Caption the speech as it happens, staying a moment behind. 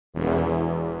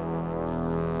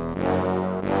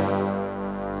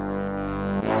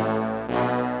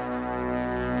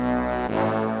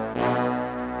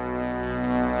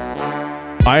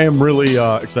I am really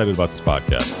excited about this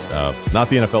podcast. Not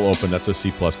the NFL Open. That's a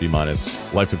C+, B-.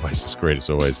 Life advice is great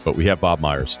as always. But we have Bob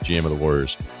Myers, GM of the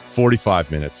Warriors. 45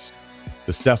 minutes.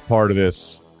 The Steph part of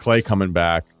this, Klay coming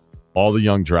back, all the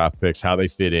young draft picks, how they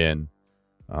fit in.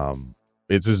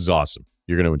 This is awesome.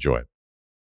 You're going to enjoy it.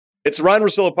 It's the Ryan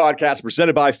Russillo podcast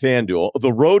presented by FanDuel.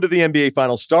 The road to the NBA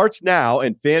Finals starts now,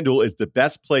 and FanDuel is the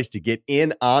best place to get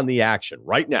in on the action.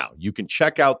 Right now, you can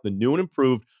check out the new and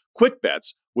improved Quick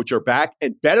Bets, which are back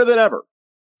and better than ever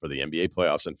for the NBA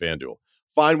playoffs on FanDuel.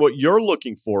 Find what you're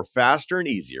looking for faster and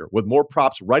easier with more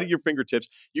props right at your fingertips.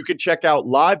 You can check out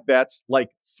live bets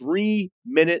like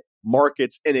 3-minute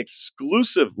markets and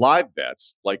exclusive live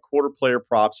bets like quarter player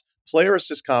props, player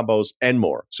assist combos, and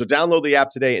more. So download the app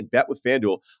today and bet with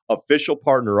FanDuel, official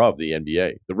partner of the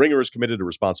NBA. The Ringer is committed to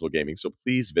responsible gaming, so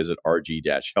please visit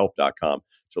rg-help.com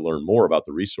to learn more about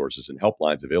the resources and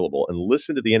helplines available and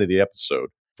listen to the end of the episode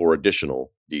for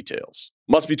additional details.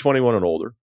 Must be 21 and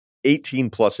older, 18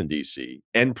 plus in DC,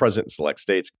 and present in select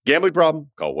states. Gambling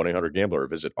problem? Call 1-800-GAMBLER or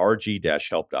visit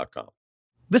rg-help.com.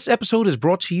 This episode is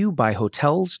brought to you by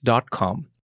Hotels.com.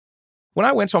 When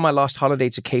I went on my last holiday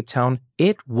to Cape Town,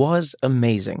 it was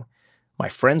amazing. My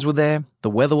friends were there, the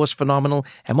weather was phenomenal,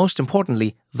 and most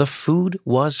importantly, the food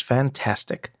was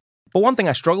fantastic. But one thing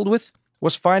I struggled with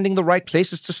was finding the right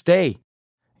places to stay.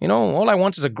 You know, all I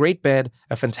want is a great bed,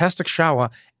 a fantastic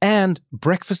shower, and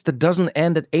breakfast that doesn't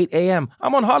end at 8 a.m.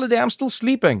 I'm on holiday, I'm still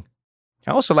sleeping.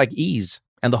 I also like ease,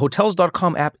 and the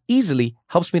Hotels.com app easily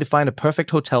helps me to find a perfect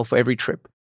hotel for every trip.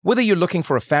 Whether you're looking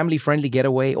for a family-friendly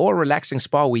getaway or a relaxing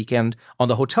spa weekend, on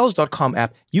the Hotels.com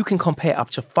app, you can compare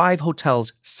up to 5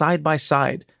 hotels side by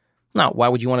side. Now, why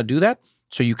would you want to do that?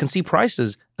 So you can see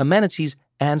prices, amenities,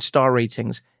 and star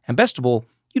ratings. And best of all,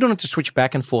 you don't have to switch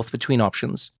back and forth between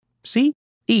options. See?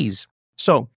 Ease.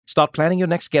 So, start planning your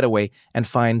next getaway and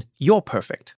find your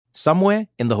perfect somewhere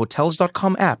in the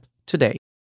Hotels.com app today.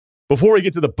 Before we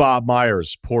get to the Bob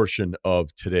Myers portion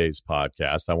of today's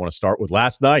podcast, I want to start with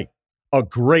last night. A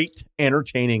great,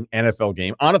 entertaining NFL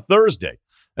game on a Thursday.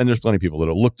 And there's plenty of people that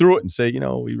will look through it and say, you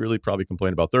know, we really probably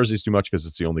complain about Thursdays too much because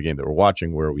it's the only game that we're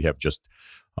watching, where we have just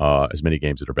as many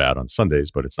games that are bad on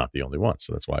Sundays, but it's not the only one.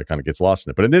 So that's why it kind of gets lost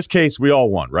in it. But in this case, we all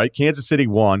won, right? Kansas City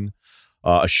won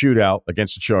a shootout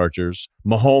against the Chargers.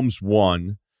 Mahomes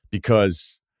won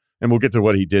because, and we'll get to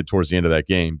what he did towards the end of that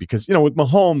game, because, you know, with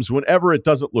Mahomes, whenever it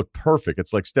doesn't look perfect,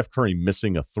 it's like Steph Curry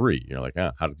missing a three. You're like,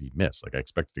 how did he miss? Like, I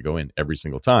expect it to go in every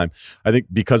single time. I think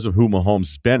because of who Mahomes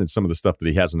has been and some of the stuff that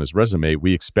he has on his resume,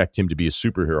 we expect him to be a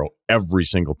superhero every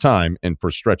single time. And for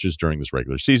stretches during this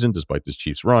regular season, despite this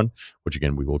Chiefs run, which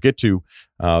again, we will get to,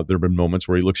 there have been moments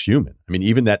where he looks human. I mean,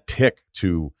 even that pick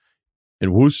to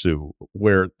Nwusu,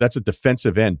 where that's a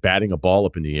defensive end batting a ball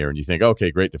up in the air, and you think, okay,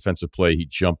 great defensive play. He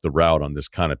jumped the route on this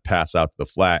kind of pass out to the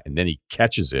flat, and then he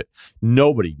catches it.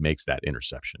 Nobody makes that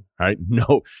interception, right?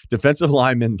 No defensive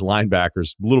linemen,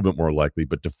 linebackers, a little bit more likely,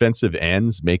 but defensive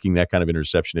ends making that kind of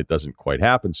interception, it doesn't quite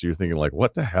happen. So you're thinking, like,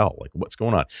 what the hell? Like, what's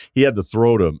going on? He had the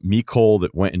throw to Mecole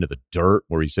that went into the dirt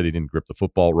where he said he didn't grip the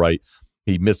football right.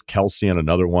 He missed Kelsey on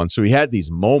another one. So he had these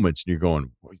moments, and you're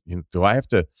going, do I have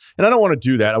to? And I don't want to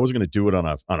do that. I wasn't going to do it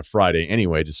on a Friday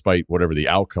anyway, despite whatever the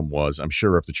outcome was. I'm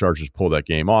sure if the Chargers pull that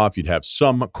game off, you'd have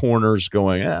some corners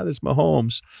going, this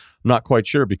Mahomes. I'm not quite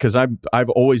sure, because I've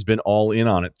always been all in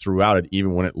on it throughout it,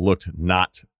 even when it looked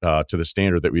not to the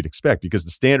standard that we'd expect, because the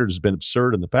standard has been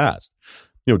absurd in the past.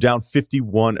 You know, down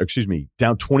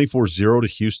 24-0 to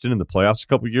Houston in the playoffs a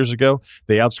couple of years ago.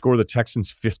 They outscored the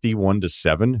Texans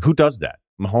 51-7. Who does that?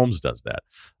 Mahomes does that.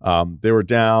 They were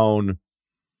down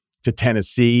to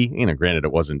Tennessee. You know, granted,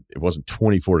 it wasn't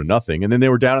 24-0, and then they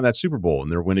were down in that Super Bowl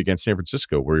and their win against San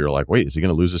Francisco, where you're like, wait, is he going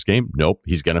to lose this game? Nope,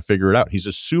 he's going to figure it out. He's a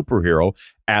superhero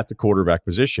at the quarterback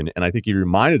position, and I think he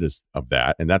reminded us of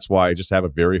that, and that's why I just have a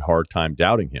very hard time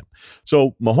doubting him.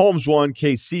 So Mahomes won,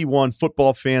 KC won,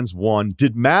 football fans won.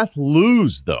 Did math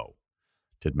lose, though?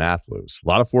 Did math lose? A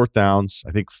lot of fourth downs.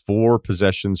 I think 4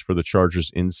 possessions for the Chargers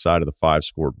inside of the 5,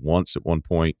 scored once at one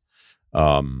point.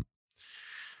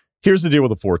 Here's the deal with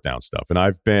the fourth down stuff, and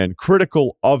I've been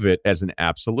critical of it as an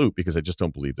absolute, because I just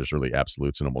don't believe there's really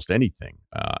absolutes in almost anything,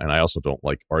 and I also don't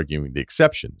like arguing the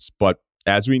exceptions. But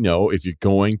as we know, if you're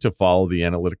going to follow the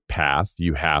analytic path,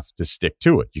 you have to stick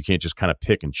to it. You can't just kind of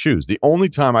pick and choose. The only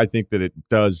time I think that it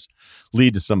does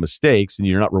lead to some mistakes and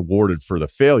you're not rewarded for the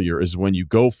failure is when you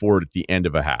go for it at the end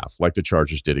of a half, like the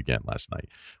Chargers did again last night.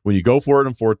 When you go for it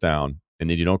on fourth down and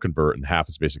then you don't convert and the half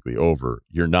is basically over,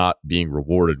 you're not being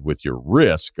rewarded with your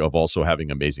risk of also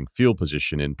having amazing field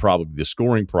position and probably the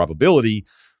scoring probability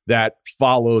that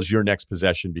follows your next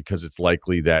possession because it's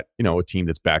likely that, a team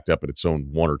that's backed up at its own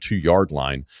 1 or 2 yard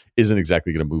line isn't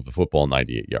exactly going to move the football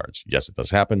 98 yards. Yes, it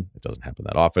does happen. It doesn't happen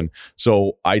that often.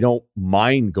 So I don't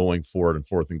mind going for it in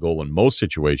 4th and goal in most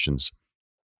situations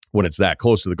when it's that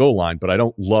close to the goal line, but I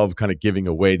don't love kind of giving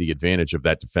away the advantage of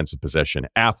that defensive possession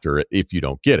after it if you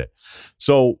don't get it.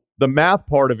 So the math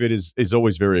part of it is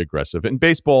always very aggressive. And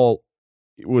baseball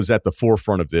was at the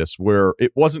forefront of this, where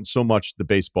it wasn't so much the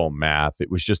baseball math.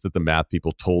 It was just that the math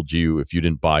people told you if you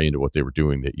didn't buy into what they were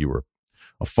doing that you were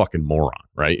a fucking moron,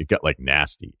 right? It got like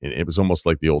nasty. And it was almost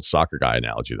like the old soccer guy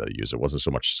analogy that I use. It wasn't so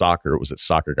much soccer. It was that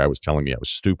soccer guy was telling me I was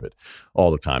stupid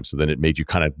all the time. So then it made you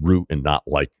kind of root and not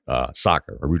like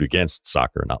soccer, or root against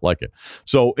soccer and not like it.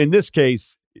 So in this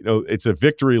case, it's a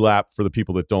victory lap for the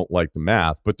people that don't like the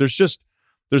math, but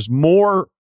there's more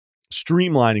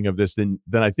streamlining of this than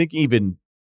I think even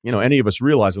any of us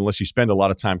realize, unless you spend a lot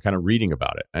of time kind of reading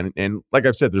about it. And like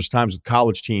I've said, there's times with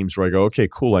college teams where I go, okay,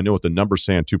 cool. I know what the numbers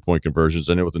say on 2-point conversions.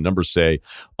 I know what the numbers say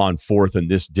on 4th and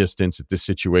this distance at this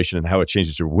situation and how it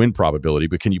changes your win probability.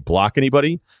 But can you block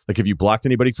anybody? Like, have you blocked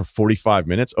anybody for 45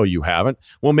 minutes? Oh, you haven't?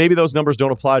 Well, maybe those numbers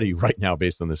don't apply to you right now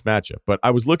based on this matchup. But I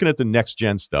was looking at the next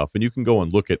gen stuff, and you can go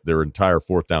and look at their entire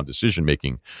 4th down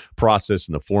decision-making process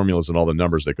and the formulas and all the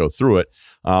numbers that go through it.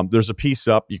 There's a piece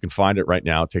up. You can find it right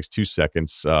now. It takes 2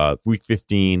 seconds. Week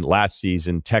 15, last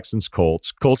season,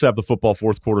 Texans-Colts. Colts have the football,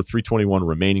 4th quarter, 3:21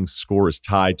 remaining. Score is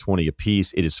tied 20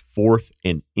 apiece. It is 4th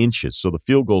and inches. So the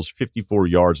field goal is 54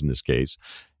 yards in this case.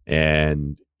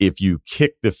 And if you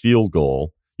kick the field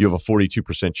goal, you have a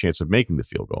 42% chance of making the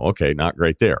field goal. Okay, not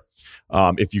great there.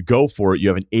 If you go for it, you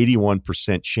have an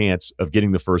 81% chance of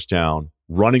getting the first down,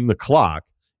 running the clock,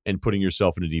 and putting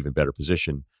yourself in an even better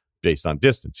position based on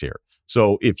distance here.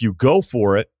 So if you go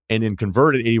for it and then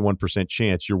convert at 81%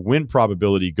 chance, your win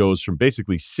probability goes from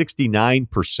basically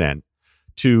 69%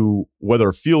 to whether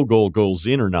a field goal goes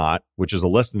in or not, which is a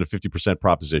less than a 50%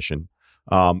 proposition,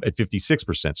 at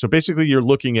 56%. So basically you're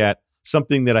looking at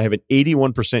something that I have an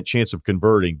 81% chance of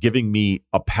converting, giving me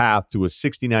a path to a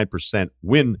 69%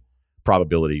 win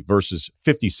probability versus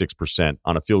 56%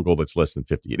 on a field goal that's less than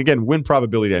 50. And again, win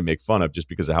probability I make fun of just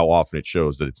because of how often it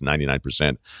shows that it's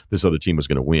 99% this other team was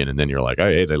going to win. And then you're like,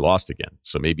 hey, they lost again.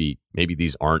 So maybe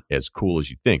these aren't as cool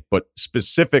as you think. But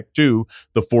specific to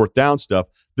the 4th down stuff,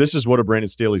 this is what a Brandon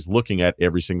Staley's looking at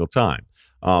every single time.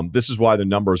 This is why the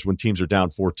numbers when teams are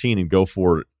down 14 and go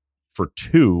for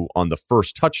 2 on the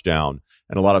first touchdown.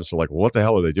 And a lot of us are like, well, what the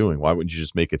hell are they doing? Why wouldn't you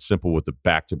just make it simple with the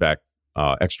back-to-back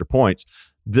extra points?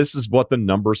 This is what the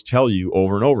numbers tell you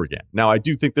over and over again. Now, I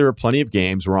do think there are plenty of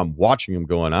games where I'm watching them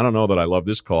going, I don't know that I love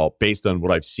this call based on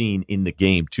what I've seen in the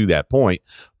game to that point.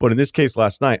 But in this case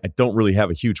last night, I don't really have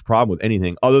a huge problem with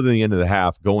anything other than the end of the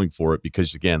half going for it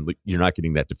because, again, you're not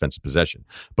getting that defensive possession.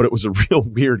 But it was a real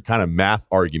weird kind of math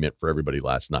argument for everybody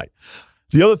last night.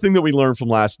 The other thing that we learned from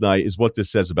last night is what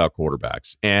this says about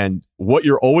quarterbacks. And what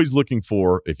you're always looking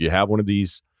for if you have one of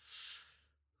these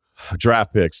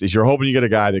draft picks is you're hoping you get a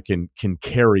guy that can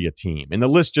carry a team. And the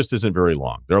list just isn't very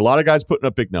long. There are a lot of guys putting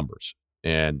up big numbers.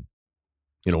 And,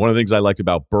 one of the things I liked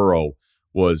about Burrow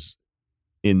was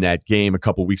in that game a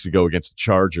couple weeks ago against the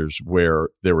Chargers where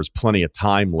there was plenty of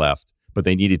time left, but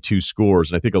they needed 2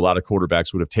 scores. And I think a lot of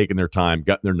quarterbacks would have taken their time,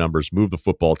 gotten their numbers, moved the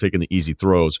football, taken the easy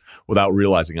throws without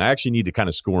realizing I actually need to kind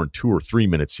of score in 2 or 3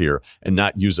 minutes here and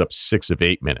not use up 6 of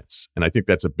 8 minutes. And I think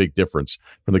that's a big difference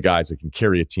from the guys that can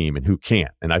carry a team and who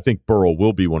can't. And I think Burrow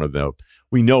will be one of them.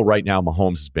 We know right now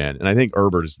Mahomes has been, and I think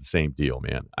Herbert is the same deal,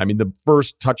 man. I mean, the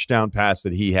first touchdown pass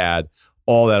that he had,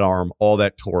 all that arm, all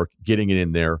that torque, getting it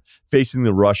in there, facing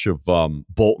the rush of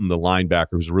Bolton, the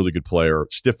linebacker, who's a really good player,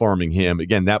 stiff-arming him.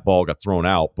 Again, that ball got thrown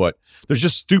out, but there's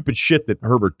just stupid shit that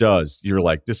Herbert does. You're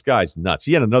like, this guy's nuts.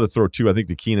 He had another throw, too, I think,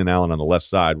 to Keenan Allen on the left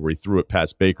side where he threw it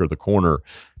past Baker, the corner,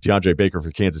 DeAndre Baker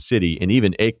for Kansas City, and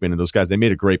even Aikman and those guys, they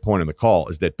made a great point in the call,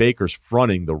 is that Baker's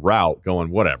fronting the route going,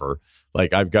 whatever.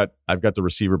 Like, I've got the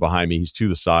receiver behind me. He's to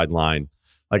the sideline.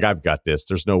 Like, I've got this.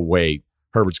 There's no way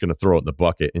Herbert's going to throw it in the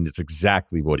bucket, and it's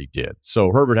exactly what he did.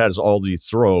 So Herbert has all these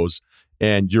throws,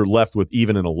 and you're left with,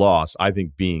 even in a loss, I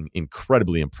think being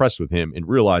incredibly impressed with him and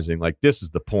realizing, like, this is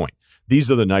the point. These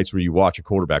are the nights where you watch a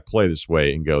quarterback play this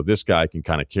way and go, this guy can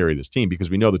kind of carry this team, because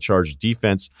we know the Chargers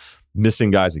defense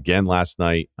missing guys again last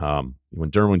night. When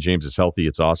Derwin James is healthy,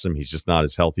 it's awesome. He's just not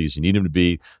as healthy as you need him to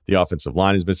be. The offensive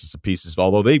line is missing some pieces,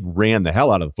 although they ran the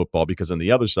hell out of the football, because on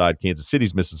the other side, Kansas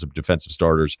City's missing some defensive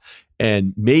starters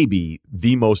and maybe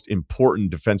the most important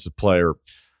defensive player.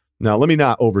 Now, let me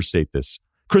not overstate this.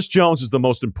 Chris Jones is the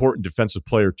most important defensive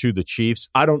player to the Chiefs.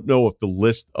 I don't know if the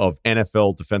list of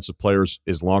NFL defensive players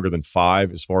is longer than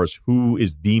 5 as far as who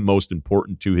is the most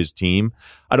important to his team.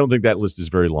 I don't think that list is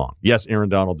very long. Yes, Aaron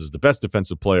Donald is the best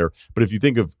defensive player, but if you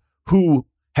think of who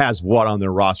has what on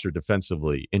their roster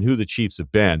defensively and who the Chiefs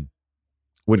have been,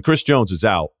 when Chris Jones is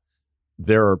out,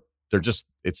 they're just,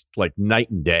 it's like night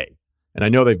and day. And I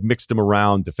know they've mixed him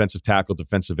around, defensive tackle,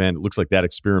 defensive end. It looks like that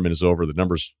experiment is over. The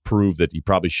numbers prove that he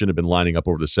probably shouldn't have been lining up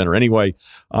over the center anyway.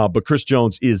 But Chris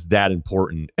Jones is that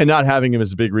important. And not having him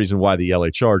is a big reason why the LA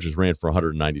Chargers ran for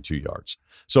 192 yards.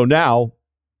 So now,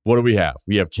 what do we have?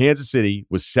 We have Kansas City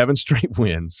with 7 straight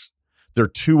wins. They're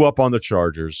 2 up on the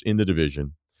Chargers in the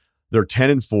division. They're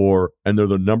 10-4, and they're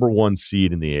the number 1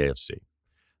 seed in the AFC.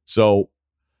 So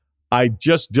I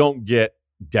just don't get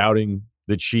doubting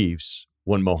the Chiefs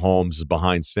when Mahomes is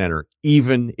behind center,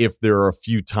 even if there are a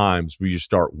few times where you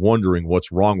start wondering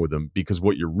what's wrong with him, because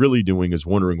what you're really doing is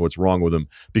wondering what's wrong with him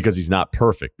because he's not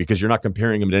perfect, because you're not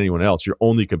comparing him to anyone else. You're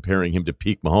only comparing him to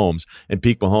peak Mahomes, and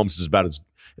peak Mahomes is about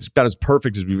as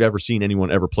perfect as we've ever seen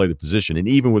anyone ever play the position. And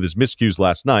even with his miscues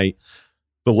last night,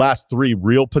 the last 3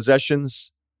 real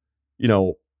possessions,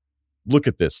 look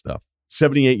at this stuff.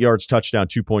 78 yards, touchdown,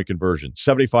 2-point conversion.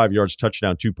 75 yards,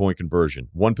 touchdown, 2-point conversion.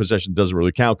 1 possession doesn't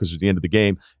really count because it's the end of the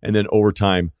game. And then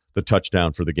overtime, the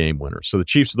touchdown for the game winner. So the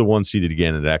Chiefs are the 1 seeded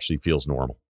again, and it actually feels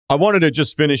normal. I wanted to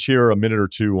just finish here a minute or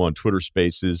two on Twitter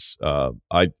Spaces.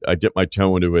 I dipped my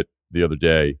toe into it the other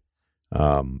day.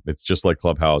 It's just like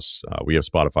Clubhouse. We have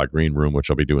Spotify Green Room, which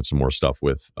I'll be doing some more stuff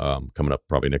with coming up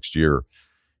probably next year.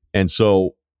 And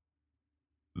so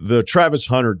the Travis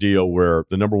Hunter deal, where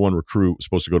the number 1 recruit was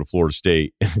supposed to go to Florida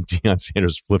State and Deion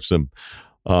Sanders flips him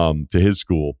to his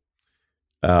school.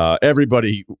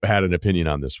 Everybody had an opinion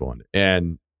on this one.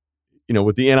 And,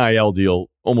 with the NIL deal,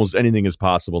 almost anything is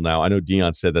possible now. I know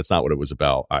Deion said that's not what it was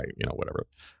about. Whatever.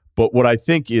 But what I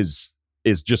think is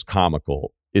just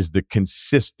comical is the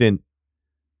consistent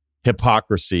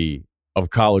hypocrisy of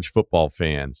college football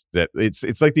fans. That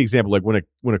it's like the example, like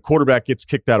when a quarterback gets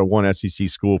kicked out of one SEC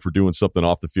school for doing something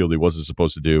off the field he wasn't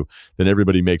supposed to do, then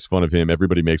everybody makes fun of him.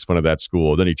 Everybody makes fun of that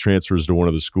school. Then he transfers to one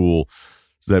of the schools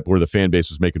where the fan base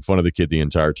was making fun of the kid the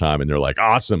entire time, and they're like,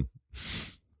 awesome.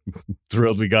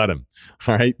 Thrilled we got him.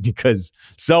 All right. Because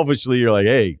selfishly, you're like,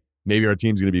 hey, maybe our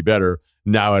team's going to be better.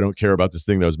 Now I don't care about this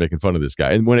thing that was making fun of this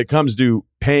guy. And when it comes to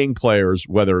paying players,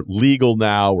 whether legal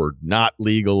now or not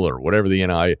legal or whatever the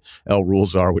NIL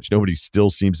rules are, which nobody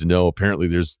still seems to know, apparently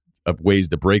there's ways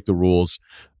to break the rules.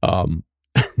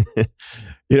 It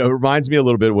reminds me a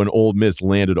little bit when Ole Miss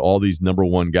landed all these number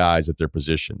 1 guys at their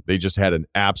position. They just had an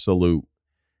absolute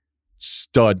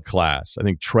stud class. I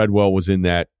think Treadwell was in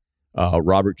that,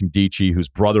 Robert Condici, whose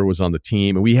brother was on the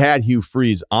team. And we had Hugh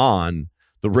Freeze on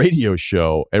the radio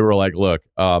show, and we're like, look,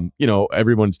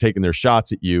 everyone's taking their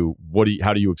shots at you.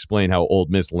 How do you explain how Ole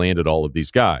Miss landed all of these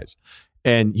guys?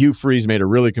 And Hugh Freeze made a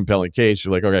really compelling case.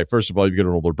 You're like, okay, first of all, you've got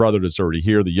an older brother that's already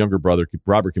here. The younger brother,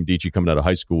 Robert Condici, coming out of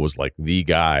high school, was like the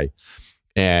guy.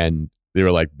 And they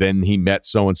were like, then he met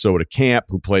so-and-so at a camp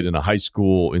who played in a high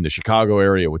school in the Chicago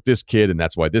area with this kid, and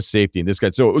that's why this safety and this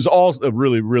guy. So it was all a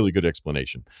really, really good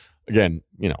explanation. Again,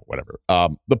 whatever.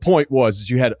 The point was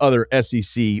you had other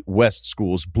SEC West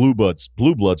schools, blue blood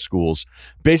schools,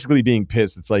 basically being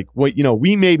pissed. It's like, wait,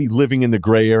 we may be living in the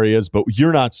gray areas, but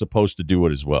you're not supposed to do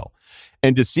it as well.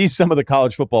 And to see some of the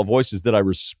college football voices that I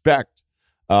respect,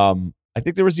 I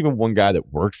think there was even one guy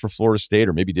that worked for Florida State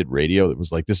or maybe did radio that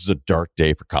was like, this is a dark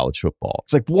day for college football.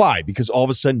 It's like, why? Because all of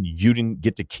a sudden you didn't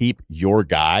get to keep your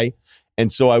guy.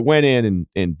 And so I went in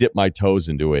and dipped my toes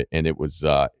into it, and it was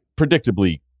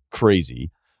predictably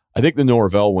crazy. I think the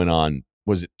Norvell went on,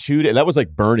 was it 2 days? That was like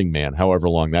Burning Man, however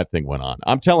long that thing went on.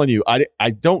 I'm telling you,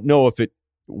 I don't know if it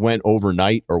went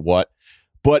overnight or what,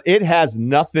 but it has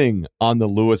nothing on the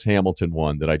Lewis Hamilton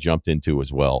one that I jumped into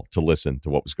as well to listen to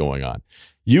what was going on.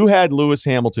 You had Lewis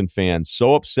Hamilton fans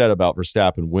so upset about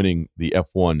Verstappen winning the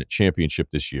F1 championship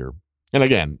this year. And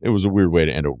again, it was a weird way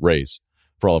to end a race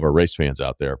for all of our race fans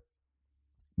out there.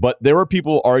 But there were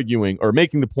people arguing or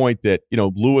making the point that,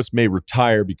 Lewis may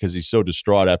retire because he's so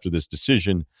distraught after this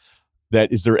decision.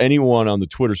 That is there anyone on the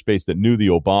Twitter space that knew the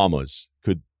Obamas?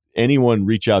 Could anyone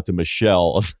reach out to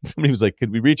Michelle? Somebody was like,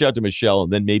 could we reach out to Michelle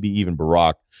and then maybe even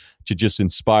Barack to just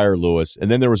inspire Lewis?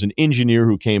 And then there was an engineer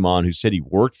who came on who said he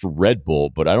worked for Red Bull,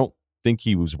 but I don't think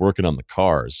he was working on the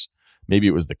cars. Maybe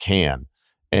it was the can.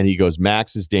 And he goes,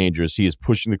 Max is dangerous. He is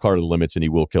pushing the car to the limits, and he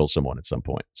will kill someone at some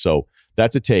point. So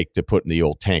that's a take to put in the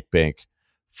old tank bank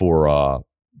for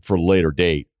later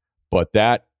date. But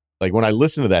that, like when I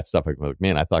listen to that stuff, I'm like,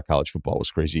 man, I thought college football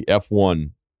was crazy.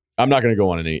 F1, I'm not going to go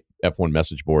on any F1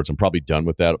 message boards. I'm probably done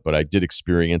with that, but I did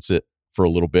experience it for a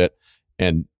little bit.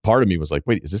 And part of me was like,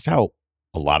 wait, is this how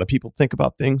a lot of people think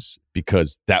about things?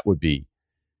 Because that would be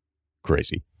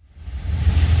crazy.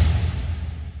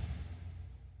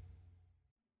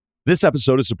 This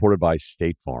episode is supported by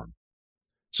State Farm.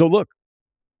 So look,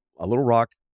 a little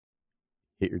rock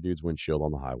hit your dude's windshield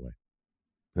on the highway.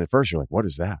 And at first you're like, what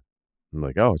is that? I'm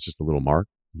like, oh, it's just a little mark.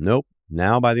 Nope.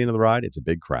 Now by the end of the ride, it's a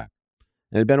big crack.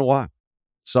 And it'd been a while.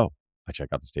 So I check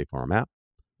out the State Farm app.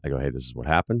 I go, hey, this is what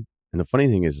happened. And the funny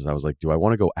thing is I was like, do I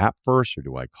want to go app first or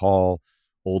do I call?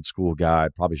 Old school guy,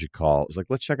 probably should call. It's like,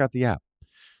 let's check out the app.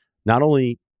 Not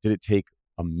only did it take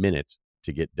a minute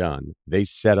to get done, they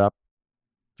set up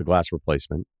the glass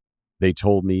replacement. They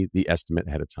told me the estimate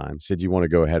ahead of time, said, you want to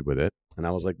go ahead with it? And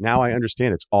I was like, now I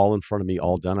understand. It's all in front of me,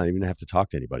 all done. I don't even have to talk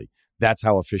to anybody. That's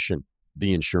how efficient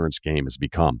the insurance game has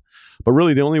become. But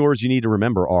really, the only words you need to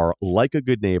remember are, like a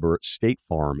good neighbor, State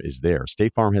Farm is there.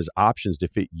 State Farm has options to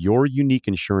fit your unique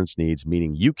insurance needs,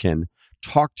 meaning you can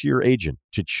talk to your agent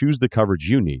to choose the coverage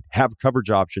you need, have coverage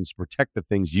options to protect the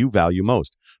things you value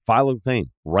most, file a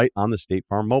claim right on the State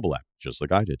Farm mobile app, just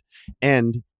like I did,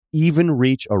 and even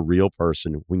reach a real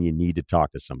person when you need to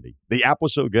talk to somebody. The app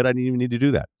was so good, I didn't even need to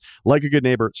do that. Like a good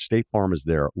neighbor, State Farm is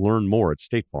there. Learn more at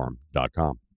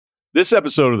statefarm.com. This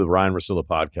episode of the Ryan Russillo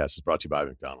podcast is brought to you by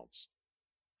McDonald's.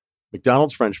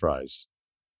 McDonald's French fries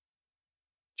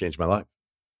changed my life.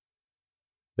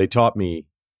 They taught me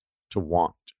to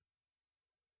want.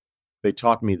 They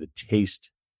taught me the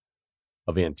taste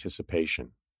of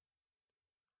anticipation.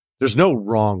 There's no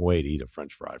wrong way to eat a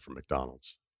French fry from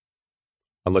McDonald's,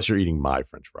 unless you're eating my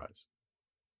French fries.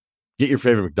 Get your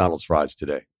favorite McDonald's fries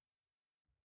today.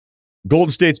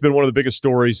 Golden State's been one of the biggest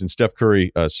stories, and Steph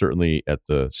Curry certainly at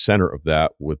the center of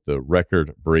that with the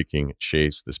record-breaking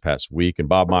chase this past week. And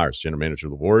Bob Myers, general manager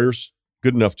of the Warriors,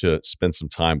 good enough to spend some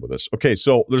time with us. Okay,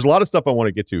 so there's a lot of stuff I want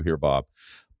to get to here, Bob.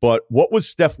 But what was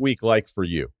Steph Week like for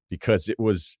you? Because it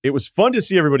was fun to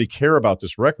see everybody care about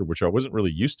this record, which I wasn't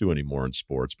really used to anymore in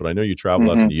sports. But I know you traveled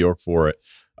out to New York for it.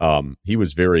 He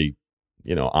was very,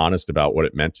 honest about what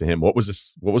it meant to him. What was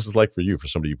this like for you, for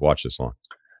somebody you've watched this long?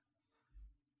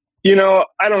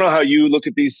 I don't know how you look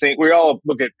at these things. We all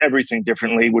look at everything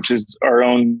differently, which is our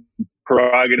own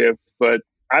prerogative. But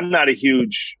I'm not a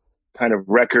huge kind of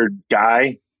record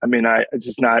guy. I mean, it's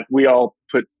just not. We all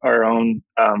put our own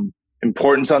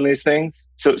importance on these things.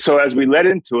 So as we led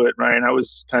into it, Ryan, I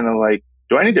was kind of like,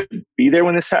 do I need to be there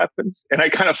when this happens? And I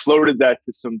kind of floated that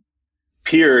to some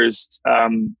peers,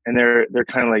 and they're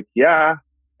kind of like, yeah.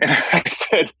 And I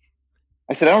said,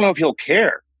 I don't know if he'll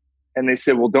care. And they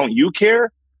said, well, don't you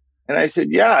care? And I said,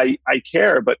 yeah, I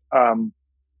care, but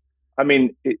I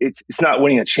mean, it's not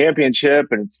winning a championship,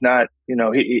 and it's not,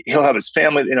 he'll have his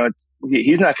family,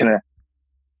 he's not going to.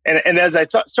 And as I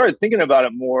started thinking about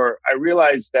it more, I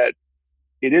realized that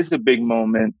it is a big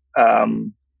moment,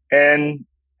 and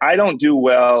I don't do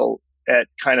well at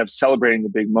kind of celebrating the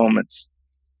big moments.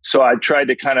 So I tried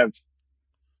to kind of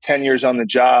 10 years on the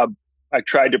job. I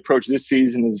tried to approach this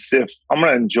season as if I'm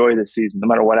going to enjoy this season no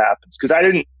matter what happens, because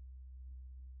I'm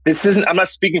not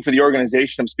speaking for the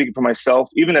organization. I'm speaking for myself.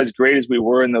 Even as great as we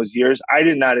were in those years, I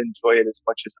did not enjoy it as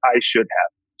much as I should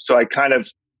have. So I kind of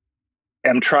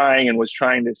am trying and was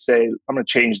trying to say, I'm going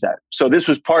to change that. So this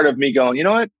was part of me going, you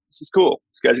know what? This is cool.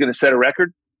 This guy's going to set a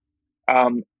record.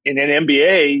 In an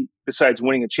NBA, besides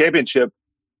winning a championship,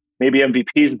 maybe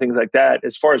MVPs and things like that,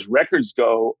 as far as records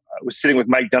go, I was sitting with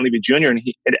Mike Dunleavy Jr. and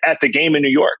at the game in New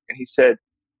York, and he said,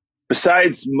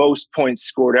 besides most points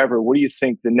scored ever, what do you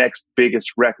think the next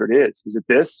biggest record is? Is it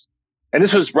this? And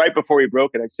this was right before he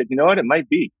broke it. I said, you know what? It might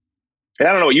be. And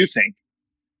I don't know what you think,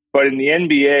 but in the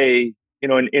NBA,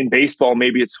 in baseball,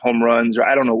 maybe it's home runs, or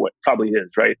I don't know what probably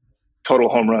is, right? Total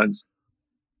home runs.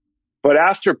 But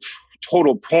after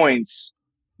total points,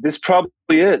 this probably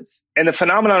is. And the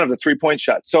phenomenon of the 3-point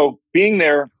shot. So being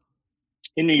there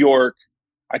in New York,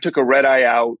 I took a red eye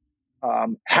out.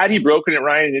 Had he broken it,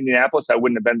 Ryan, in Indianapolis, I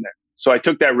wouldn't have been there. So I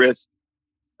took that risk.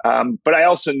 But I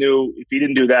also knew if he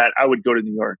didn't do that, I would go to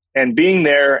New York. And being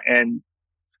there, and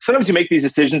sometimes you make these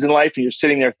decisions in life and you're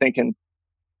sitting there thinking,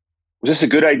 was this a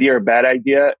good idea or a bad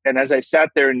idea? And as I sat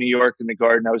there in New York in the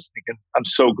Garden, I was thinking, I'm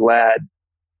so glad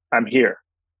I'm here.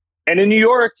 And in New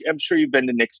York, I'm sure you've been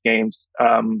to Knicks games.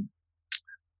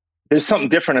 There's something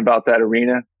different about that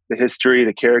arena, the history,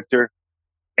 the character.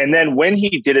 And then when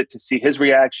he did it, to see his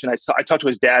reaction, I talked to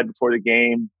his dad before the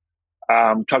game,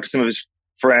 talked to some of his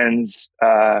friends,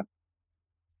 and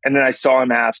then I saw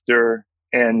him after,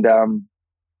 and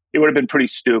it would have been pretty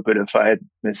stupid if I had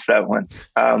missed that one.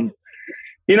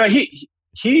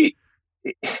 He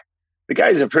the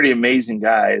guy's a pretty amazing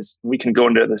guy. We can go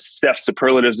into the Steph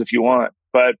superlatives if you want,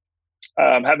 but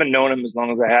having known him as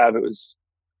long as I have,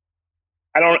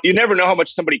 you never know how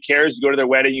much somebody cares. You go to their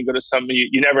wedding, you go to something,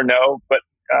 you never know. But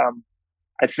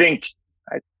I think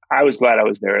I was glad I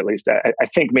was there. At least I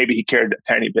think maybe he cared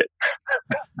a tiny bit.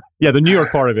 Yeah, the New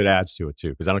York part of it adds to it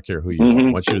too, because I don't care who you Mm-hmm.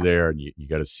 are. Once you're there and you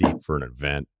got a seat for an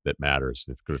event that matters,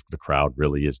 the crowd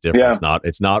really is different. Yeah.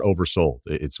 It's not oversold.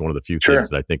 It's one of the few Sure.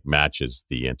 things that I think matches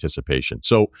the anticipation.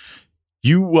 So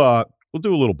we'll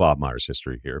do a little Bob Myers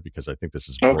history here because I think this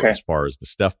is important as far as the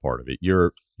Steph part of it.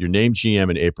 You're named GM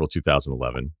in April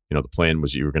 2011. The plan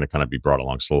was you were going to kind of be brought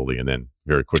along slowly, and then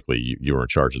very quickly you were in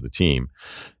charge of the team.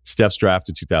 Steph's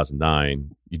drafted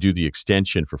 2009. You do the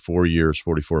extension for 4 years,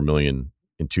 $44 million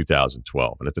in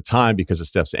 2012. And at the time, because of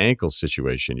Steph's ankle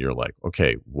situation, you're like,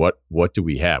 okay, what do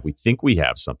we have? We think we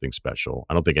have something special.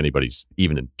 I don't think anybody's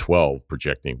even in 12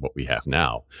 projecting what we have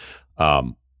now.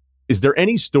 Is there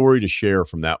any story to share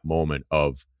from that moment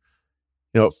of,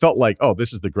 it felt like, oh,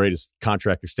 this is the greatest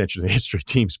contract extension in the history of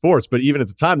team sports. But even at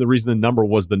the time, the reason the number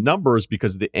was the number is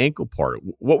because of the ankle part.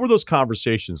 What were those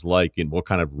conversations like, and what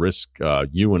kind of risk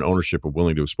you and ownership are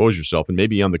willing to expose yourself? And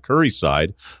maybe on the Curry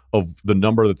side of the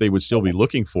number that they would still be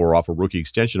looking for off a rookie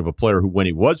extension of a player who, when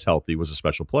he was healthy, was a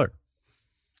special player.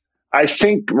 I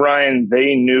think, Ryan,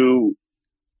 they knew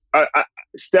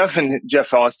Steph and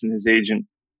Jeff Austin, his agent,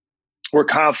 were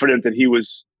confident that he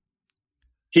was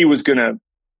going to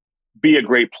be a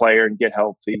great player and get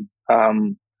healthy,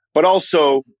 but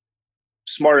also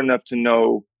smart enough to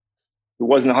know it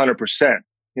wasn't 100%.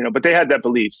 But they had that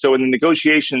belief. So in the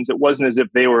negotiations, it wasn't as if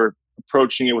they were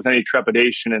approaching it with any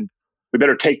trepidation and we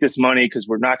better take this money because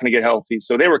we're not going to get healthy.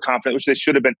 So they were confident, which they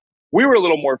should have been. We were a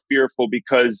little more fearful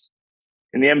because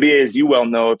in the NBA, as you well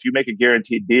know, if you make a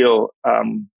guaranteed deal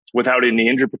without any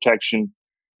injury protection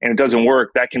and it doesn't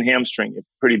work, that can hamstring it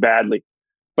pretty badly.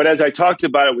 But as I talked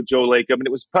about it with Joe Lacob, and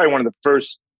it was probably one of the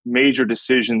first major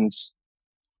decisions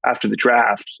after the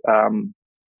draft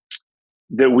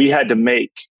that we had to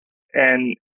make.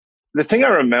 And the thing I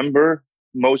remember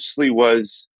mostly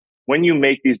was when you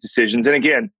make these decisions, and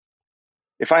again,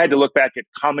 if I had to look back at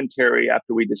commentary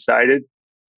after we decided,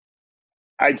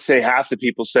 I'd say half the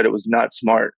people said it was not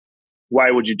smart.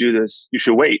 Why would you do this? You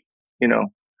should wait.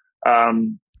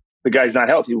 The guy's not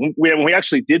healthy. When we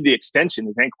actually did the extension,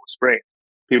 his ankle was sprained.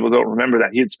 People don't remember that.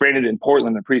 He had sprained it in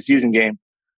Portland in a preseason game.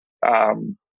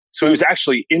 So he was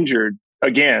actually injured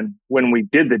again when we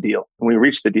did the deal, when we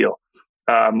reached the deal,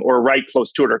 or right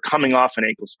close to it, or coming off an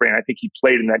ankle sprain. I think he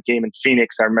played in that game in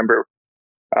Phoenix. I remember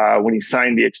when he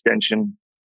signed the extension.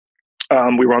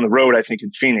 We were on the road, I think,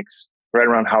 in Phoenix, right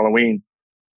around Halloween.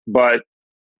 But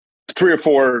 3 or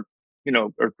 4,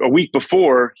 or a week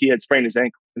before, he had sprained his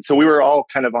ankle. And so we were all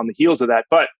kind of on the heels of that.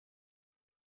 But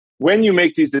when you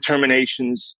make these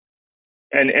determinations,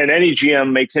 and any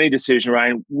GM makes any decision,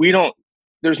 Ryan,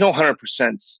 there's no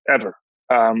 100% ever,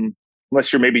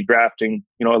 unless you're maybe drafting,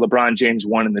 a LeBron James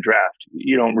 1 in the draft.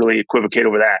 You don't really equivocate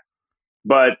over that.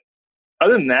 But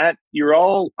other than that, you're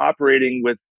all operating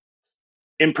with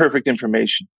imperfect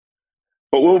information.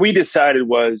 But what we decided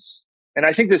was, and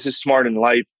I think this is smart in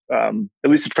life, at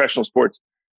least in professional sports,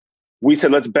 we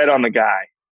said, let's bet on the guy.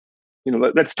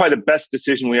 That's probably the best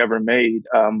decision we ever made.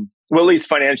 Well, at least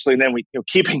financially, and then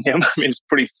keeping him. I mean, it's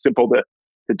pretty simple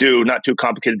to do, not too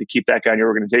complicated to keep that guy in your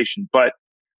organization. But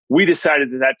we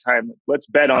decided at that time, let's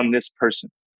bet on this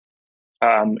person,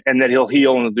 and that he'll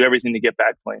heal and do everything to get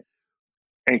back playing.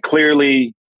 And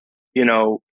clearly,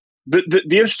 the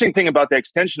interesting thing about the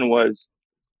extension was,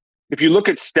 if you look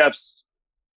at Steph's,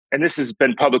 and this has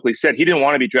been publicly said, he didn't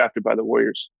want to be drafted by the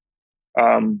Warriors,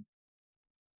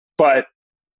 but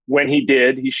when he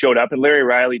did, he showed up, and Larry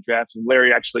Riley drafted him.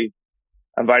 Larry actually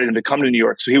invited him to come to New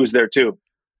York, so he was there too.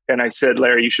 And I said,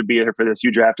 Larry, you should be here for this.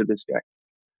 You drafted this guy.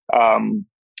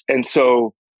 And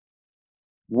so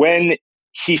when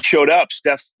he showed up,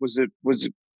 Steph was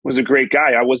a great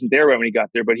guy. I wasn't there when he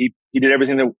got there, but he did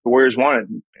everything that the Warriors wanted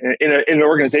in an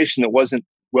organization that wasn't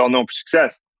well known for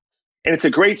success. And it's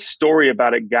a great story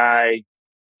about a guy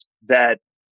that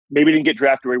maybe didn't get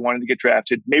drafted where he wanted to get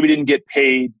drafted, maybe didn't get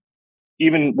paid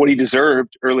even what he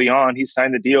deserved early on. He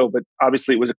signed the deal, but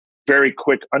obviously it was a very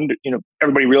quick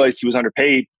everybody realized he was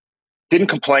underpaid. Didn't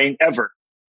complain ever.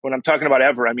 When I'm talking about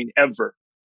ever, I mean ever.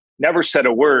 Never said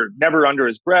a word, never under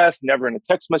his breath, never in a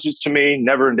text message to me,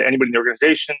 never into anybody in the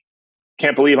organization.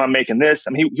 Can't believe I'm making this.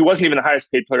 I mean, he wasn't even the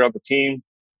highest paid player on the team,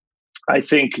 I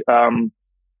think,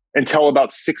 until about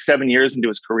 6-7 years into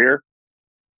his career,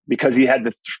 because he had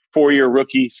the 4-year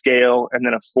rookie scale and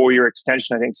then a 4-year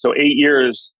extension, I think. So 8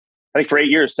 years, I think for 8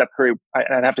 years, Steph Curry,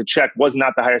 I'd have to check, was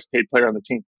not the highest paid player on the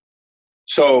team.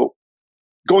 So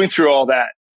going through all that,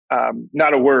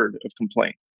 not a word of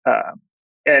complaint.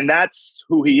 And that's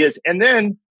who he is. And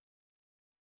then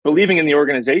believing in the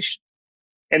organization.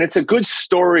 And it's a good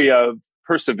story of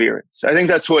perseverance. I think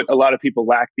that's what a lot of people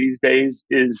lack these days,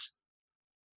 is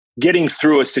getting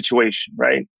through a situation,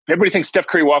 right? Everybody thinks Steph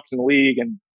Curry walked in the league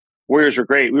and Warriors were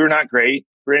great. We were not great.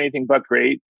 We were anything but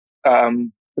great. The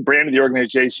brand of the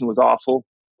organization was awful.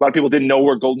 A lot of people didn't know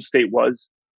where Golden State was.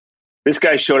 This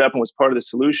guy showed up and was part of the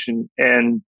solution.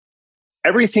 And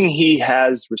everything he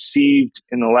has received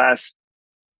in the last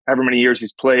however many years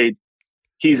he's played,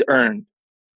 he's earned.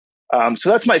 So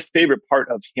that's my favorite part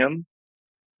of him,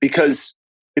 because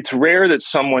it's rare that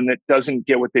someone that doesn't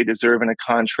get what they deserve in a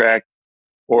contract,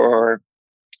 or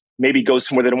maybe goes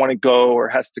somewhere they don't want to go, or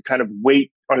has to kind of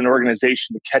wait on an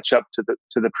organization to catch up to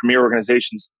the premier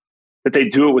organizations, that they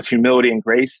do it with humility and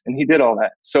grace. And he did all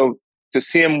that. So to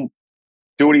see him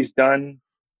do what he's done,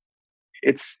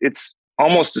 it's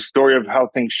almost a story of how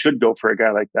things should go for a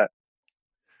guy like that.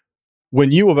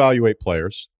 When you evaluate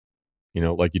players,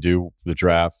 like you do the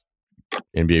draft,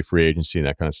 NBA free agency, and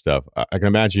that kind of stuff, I can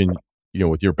imagine,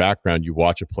 with your background, you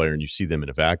watch a player and you see them in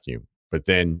a vacuum. But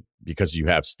then because you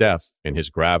have Steph and his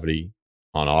gravity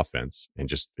on offense, and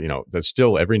just, that's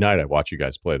still every night I watch you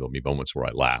guys play, there'll be moments where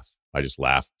I laugh. I just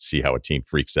laugh to see how a team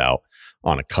freaks out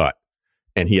on a cut,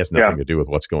 and he has nothing to do with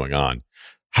what's going on.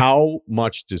 How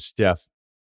much does Steph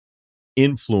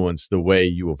influence the way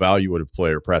you evaluate a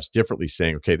player, perhaps differently,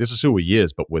 saying, okay, this is who he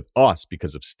is, but with us,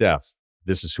 because of Steph,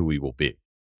 this is who he will be?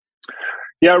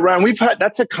 Yeah, Ryan,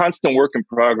 that's a constant work in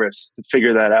progress to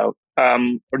figure that out.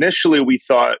 Initially, we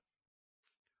thought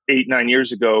 8-9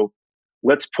 years ago,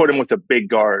 let's put him with a big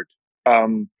guard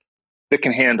that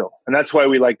can handle. And that's why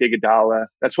we like Iguodala.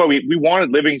 That's why we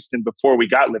wanted Livingston before we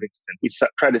got Livingston. We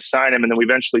tried to sign him, and then we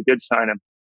eventually did sign him.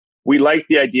 We like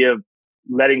the idea of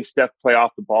letting Steph play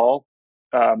off the ball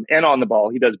and on the ball.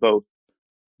 He does both.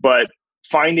 But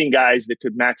finding guys that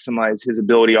could maximize his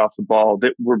ability off the ball,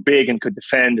 that were big and could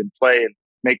defend and play and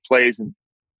make plays. And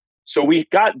so we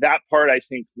got that part, I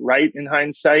think, right in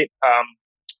hindsight.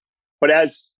 But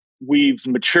as we've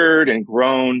matured and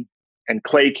grown, and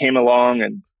Klay came along,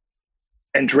 and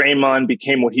Draymond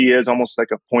became what he is, almost like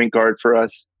a point guard for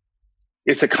us,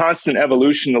 it's a constant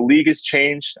evolution. The league has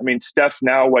changed. I mean, Steph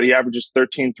now, he averages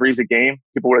 13 threes a game.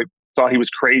 People would have thought he was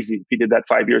crazy if he did that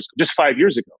 5 years ago, just 5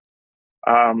 years ago.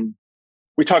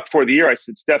 We talked before the year. I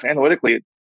said, Steph, analytically,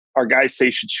 our guys say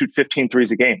you should shoot 15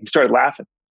 threes a game. He started laughing.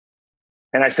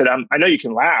 And I said, I know you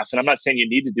can laugh, and I'm not saying you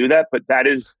need to do that, but that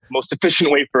is the most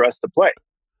efficient way for us to play.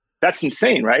 That's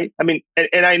insane, right? I mean,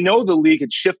 and I know the league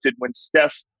had shifted when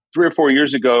Steph, 3 or 4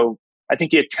 years ago, I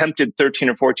think he attempted 13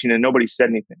 or 14 and nobody said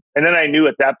anything. And then I knew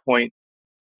at that point,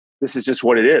 this is just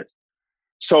what it is.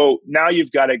 So now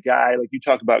you've got a guy, like you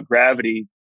talk about gravity,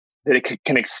 that it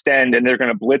can extend, and they're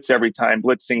going to blitz every time.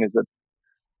 Blitzing is a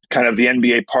kind of the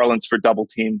NBA parlance for double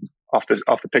team off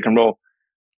the pick and roll,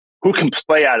 who can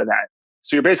play out of that.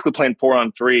 So you're basically playing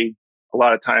 4-on-3 a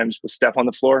lot of times with Steph on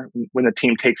the floor when the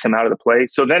team takes him out of the play.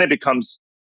 So then it becomes,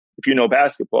 if you know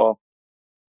basketball,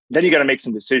 then you got to make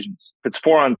some decisions. If it's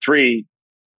 4-on-3,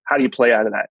 how do you play out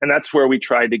of that? And that's where we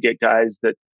tried to get guys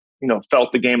that,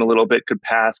 felt the game a little bit, could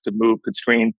pass, could move, could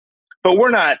screen. But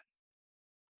we're not.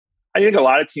 I think a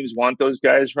lot of teams want those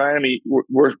guys, Ryan. I mean,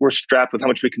 we're strapped with how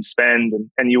much we can spend,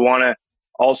 and you want to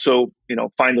also,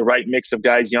 find the right mix of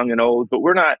guys, young and old. But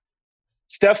we're not.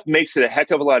 Steph makes it a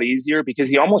heck of a lot easier because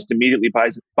he almost immediately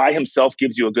by himself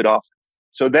gives you a good offense.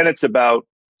 So then it's about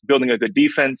building a good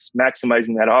defense,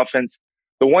 maximizing that offense.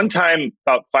 The one time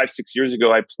about 5-6 years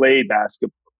ago, I played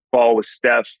basketball with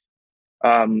Steph.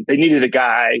 They needed a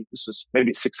guy. This was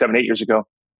maybe 6, 7, 8 years ago.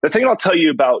 The thing I'll tell you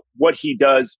about what he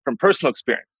does from personal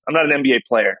experience. I'm not an NBA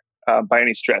player by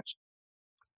any stretch.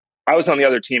 I was on the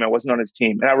other team. I wasn't on his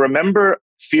team. And I remember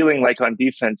feeling like on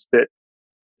defense that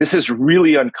this is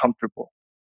really uncomfortable.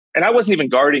 And I wasn't even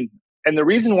guarding him. And the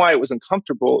reason why it was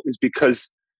uncomfortable is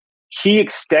because he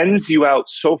extends you out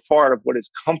so far out of what is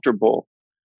comfortable.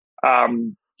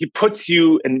 He puts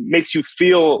you and makes you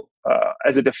feel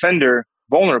as a defender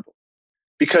vulnerable,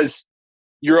 because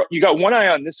you got one eye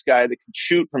on this guy that can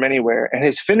shoot from anywhere, and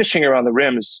his finishing around the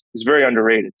rim is very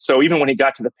underrated. So even when he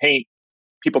got to the paint,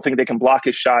 people think they can block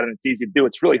his shot and it's easy to do.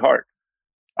 It's really hard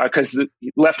because the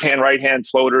left hand, right hand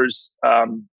floaters,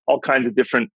 all kinds of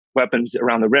different weapons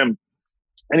around the rim,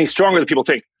 and he's stronger than people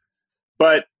think.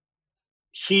 But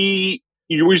you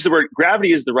use the word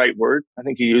gravity is the right word. I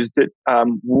think you used it.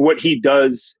 What he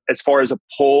does as far as a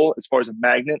pull, as far as a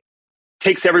magnet,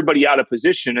 takes everybody out of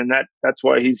position, and that's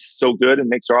why he's so good and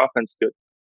makes our offense good.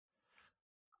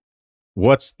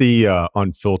 What's the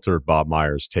unfiltered Bob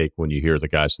Myers take when you hear the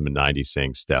guys from the 90s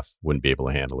saying Steph wouldn't be able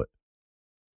to handle it?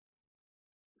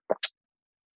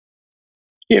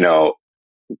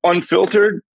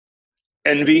 Unfiltered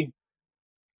envy.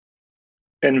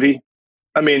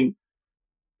 I mean,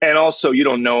 and also you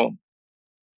don't know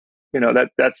him.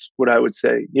 That's what I would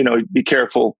say. Be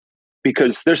careful,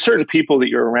 because there's certain people that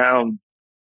you're around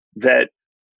that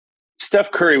Steph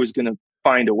Curry was going to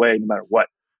find a way no matter what.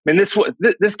 I mean,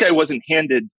 this guy wasn't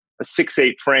handed a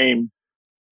 6'8" frame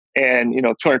and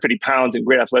 250 pounds and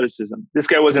great athleticism. This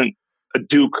guy wasn't a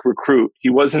Duke recruit.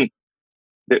 He wasn't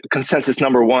the consensus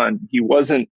number one. He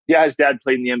wasn't. Yeah, his dad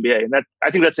played in the NBA, and I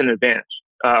think that's an advantage.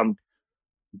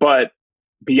 But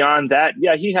beyond that,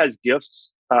 yeah, he has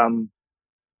gifts.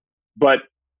 But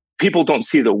people don't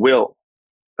see the will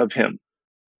of him,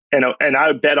 and I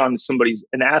would bet on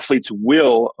an athlete's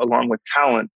will along with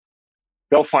talent.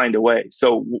 They'll find a way.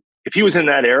 So if he was in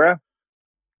that era,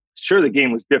 sure, the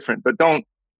game was different. But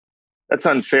that's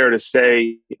unfair to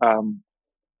say. I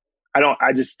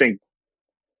just think,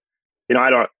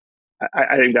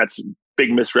 I think that's a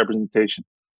big misrepresentation.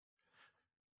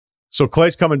 So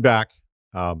Klay's coming back.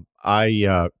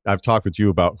 I've talked with you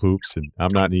about hoops, and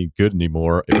I'm not any good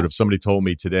anymore. But if somebody told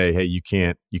me today, hey, you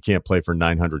can't play for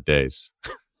 900 days,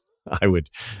 I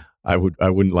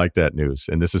wouldn't like that news.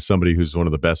 And this is somebody who's one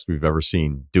of the best we've ever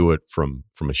seen do it from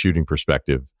a shooting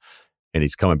perspective. And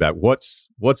he's coming back. What's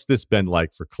this been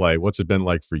like for Klay? What's it been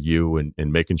like for you and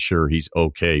making sure he's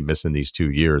okay missing these 2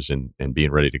 years and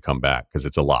being ready to come back? Because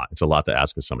it's a lot. It's a lot to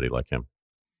ask of somebody like him.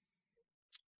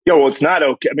 Yeah, well, it's not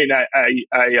okay. I mean,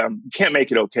 I can't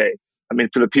make it okay. I mean,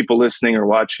 for the people listening or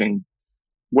watching,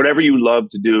 whatever you love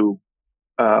to do,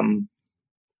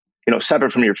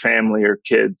 separate from your family or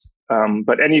kids,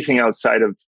 but anything outside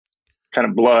of kind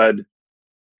of blood,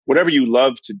 whatever you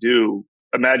love to do,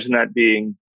 imagine that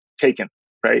being taken,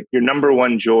 right? Your number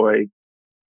one joy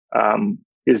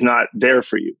is not there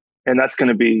for you. And that's going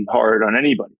to be hard on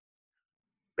anybody.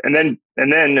 And then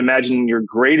imagine you're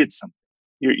great at something.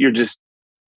 You're just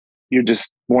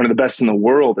one of the best in the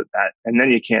world at that. And then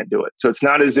you can't do it. So it's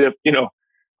not as if,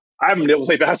 I'm able to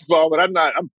play basketball, but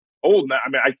I'm old now. I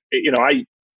mean,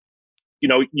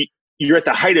 you're at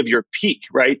the height of your peak,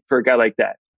 right? For a guy like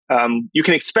that. You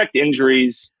can expect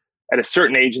injuries at a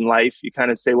certain age in life. You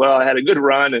kind of say, well, I had a good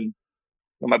run and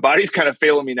my body's kind of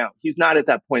failing me now. He's not at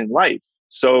that point in life.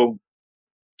 So,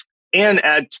 and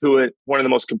add to it, one of the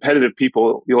most competitive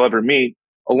people you'll ever meet,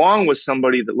 along with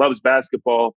somebody that loves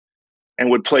basketball and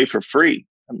would play for free.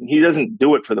 I mean, he doesn't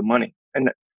do it for the money.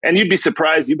 And you'd be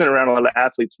surprised. You've been around a lot of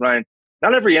athletes, Ryan.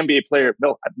 Not every NBA player,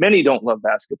 no, many don't love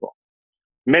basketball.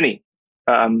 Many.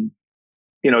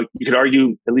 You could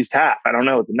argue at least half. I don't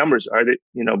know what the numbers are,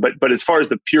 but as far as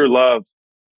the pure love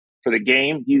for the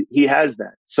game, he has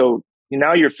that. So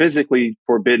now you're physically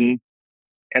forbidden,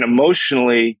 and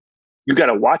emotionally, you got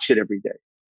to watch it every day.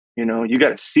 You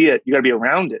got to see it. You got to be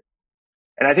around it.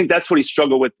 And I think that's what he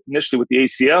struggled with initially with the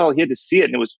ACL. He had to see it.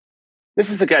 And this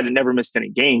is a guy that never missed any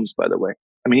games, by the way.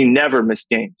 I mean, he never missed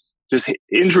games. Just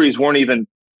injuries weren't even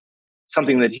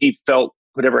something that he felt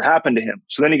could ever happen to him.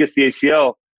 So then he gets the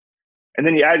ACL, and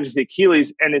then you add it to the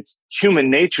Achilles, and it's human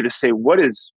nature to say, why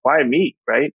me,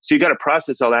 right? So you got to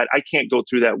process all that. I can't go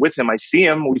through that with him. I see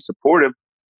him, we support him,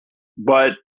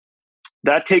 but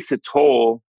that takes a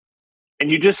toll, and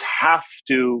you just have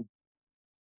to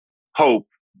hope.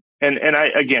 And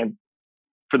again,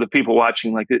 for the people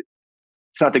watching,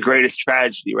 it's not the greatest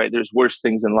tragedy, right? There's worse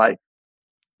things in life.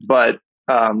 But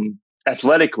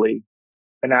athletically,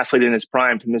 an athlete in his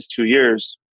prime to miss 2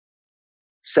 years,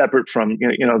 separate from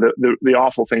the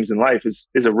awful things in life, is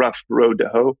a rough road to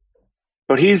hoe.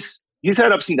 But he's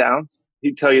had ups and downs.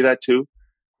 He'd tell you that too.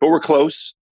 But we're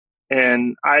close.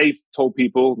 And I told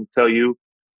people, tell you,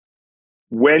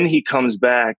 when he comes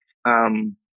back,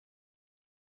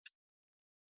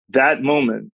 that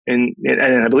moment, and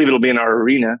I believe it'll be in our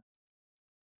arena,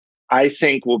 I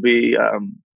think will be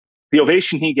the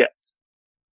ovation he gets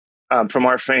from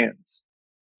our fans.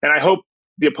 And I hope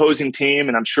the opposing team,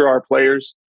 and I'm sure our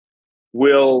players,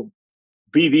 will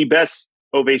be the best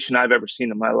ovation I've ever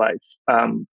seen in my life,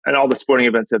 and all the sporting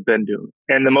events I've been to,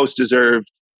 and the most deserved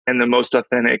and the most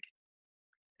authentic.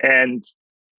 And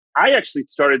I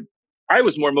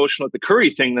was more emotional at the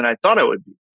Curry thing than I thought I would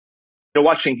be.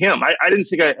 Watching him, I didn't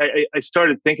think I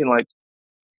started thinking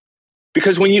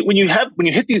because when you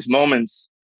hit these moments,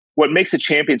 what makes a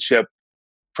championship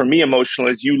for me emotional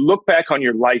is you look back on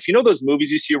your life. Those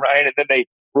movies you see, Ryan, and then they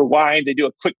rewind, they do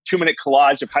a quick 2-minute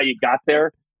collage of how you got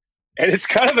there. And it's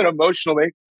kind of an emotional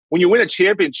thing. When you win a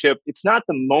championship, it's not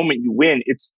the moment you win.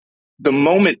 It's the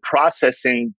moment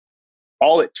processing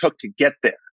all it took to get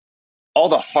there, all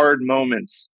the hard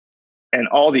moments and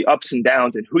all the ups and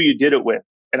downs and who you did it with.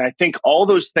 And I think all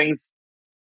those things,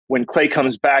 when Klay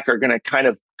comes back, are going to kind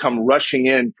of come rushing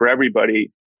in for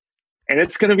everybody. And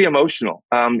it's going to be emotional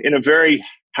in a very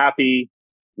happy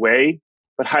way,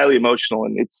 but highly emotional.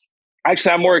 And it's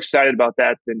actually, I'm more excited about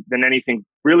that than anything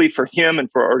really, for him and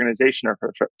for our organization or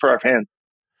for our fans.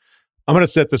 I'm going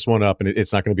to set this one up, and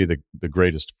it's not going to be the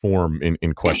greatest form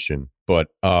in question, but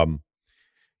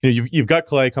you've got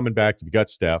Klay coming back, you've got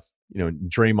Steph.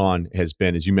 Draymond has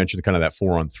been, as you mentioned, kind of that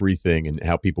 4-on-3 thing and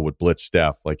how people would blitz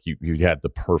Steph. Like you had the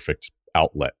perfect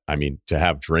outlet. I mean, to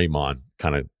have Draymond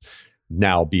kind of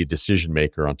now be a decision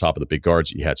maker on top of the big guards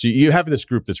that you had. So you have this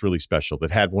group that's really special, that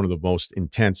had one of the most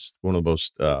intense, one of the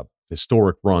most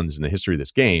historic runs in the history of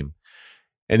this game.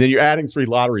 And then you're adding 3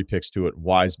 lottery picks to it,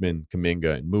 Wiseman,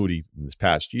 Kuminga, and Moody in this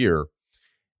past year.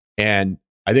 And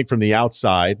I think from the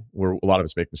outside, where a lot of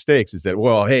us make mistakes, is that,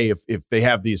 well, hey, if they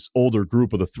have this older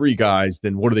group of the 3 guys,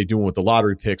 then what are they doing with the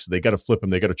lottery picks? They got to flip them.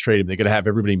 They got to trade them. They got to have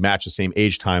everybody match the same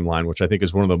age timeline, which I think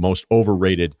is one of the most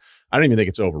overrated. I don't even think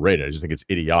it's overrated. I just think it's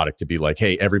idiotic to be like,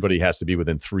 hey, everybody has to be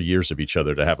within 3 years of each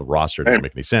other to have a roster. It doesn't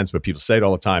make any sense, but people say it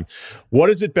all the time. What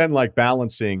has it been like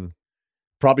balancing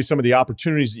probably some of the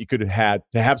opportunities that you could have had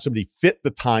to have somebody fit the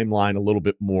timeline a little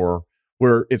bit more,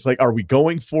 where it's like, are we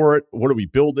going for it? What are we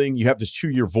building? You have this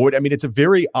 2-year void. I mean, it's a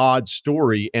very odd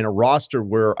story and a roster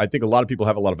where I think a lot of people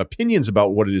have a lot of opinions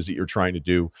about what it is that you're trying to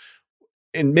do.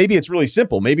 And maybe it's really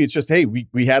simple. Maybe it's just, hey,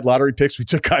 we had lottery picks. We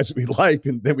took guys that we liked,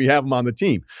 and then we have them on the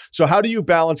team. So how do you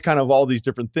balance kind of all these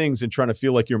different things and trying to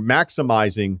feel like you're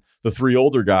maximizing the 3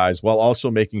 older guys while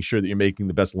also making sure that you're making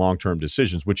the best long-term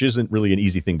decisions, which isn't really an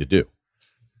easy thing to do?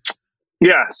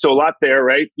 Yeah, so a lot there,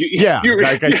 right?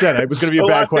 Like I said, it was going to be a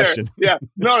bad question. Yeah,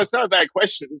 no, it's not a bad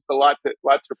question. It's a lot to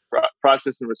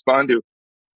process and respond to.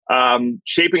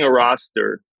 Shaping a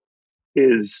roster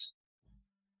is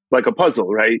like a puzzle,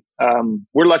 right?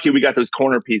 We're lucky we got those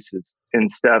corner pieces in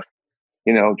Steph,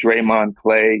 Draymond,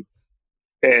 Klay,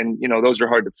 and those are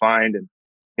hard to find, and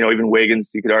even Wiggins,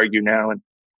 you could argue now,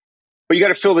 but you got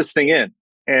to fill this thing in,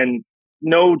 and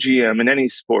no GM in any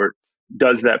sport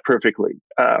does that perfectly.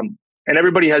 And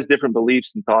everybody has different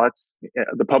beliefs and thoughts.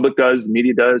 The public does, the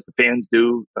media does, the fans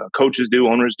do, coaches do,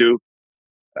 owners do.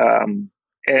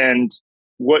 And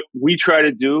what we try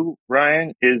to do,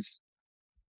 Ryan, is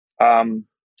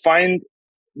find,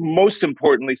 most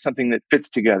importantly, something that fits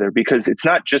together, because it's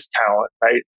not just talent,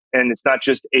 right? And it's not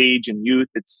just age and youth.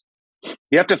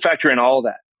 You have to factor in all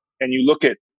that. And you look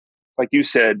at, like you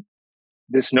said,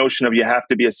 this notion of you have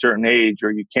to be a certain age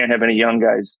or you can't have any young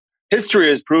guys. History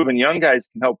has proven young guys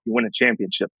can help you win a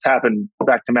championship. It's happened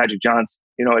back to Magic Johnson.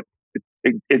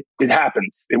 It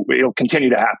happens. It'll continue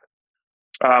to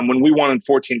happen. When we won in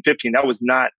 14-15,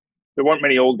 there weren't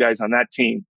many old guys on that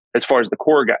team as far as the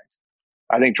core guys.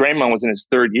 I think Draymond was in his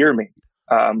 3rd year, maybe.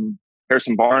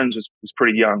 Harrison Barnes was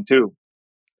pretty young too.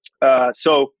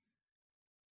 So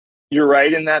you're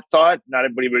right in that thought. Not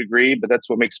everybody would agree, but that's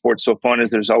what makes sports so fun, is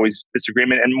there's always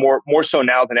disagreement, and more so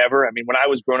now than ever. I mean, when I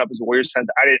was growing up as a Warriors fan,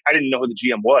 I didn't know who the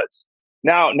GM was.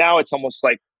 Now it's almost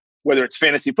like, whether it's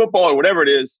fantasy football or whatever it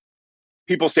is,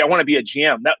 people say, I want to be a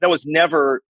GM. That was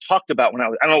never talked about when I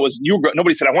don't know, it was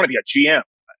nobody said, I want to be a GM.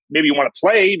 Maybe you want to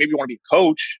play, maybe you want to be a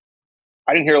coach.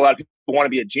 I didn't hear a lot of people want to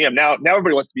be a GM. Now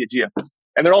everybody wants to be a GM,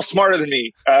 and they're all smarter than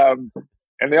me. And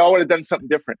they all would have done something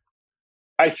different.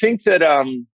 I think that,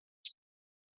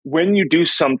 when you do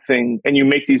something and you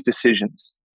make these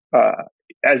decisions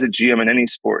as a GM in any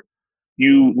sport,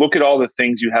 you look at all the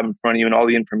things you have in front of you and all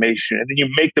the information, and then you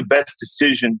make the best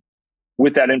decision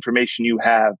with that information you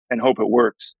have and hope it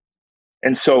works.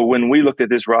 And so when we looked at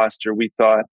this roster, we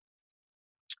thought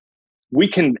we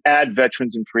can add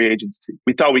veterans in free agency.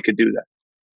 We thought we could do that.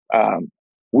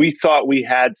 We thought we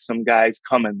had some guys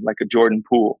coming, like a Jordan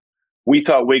Poole. We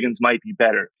thought Wiggins might be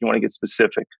better, if you want to get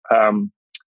specific.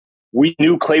 We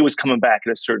knew Klay was coming back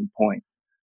at a certain point.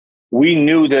 We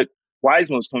knew that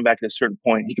Wiseman was coming back at a certain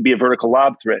point. He could be a vertical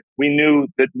lob threat. We knew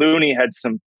that Looney had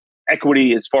some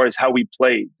equity as far as how we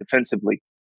played defensively.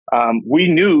 We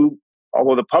knew,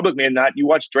 although the public may not, you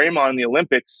watched Draymond in the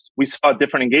Olympics, we saw a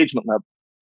different engagement level.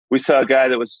 We saw a guy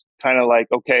that was kind of like,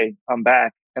 okay, I'm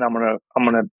back and I'm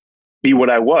gonna be what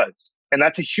I was. And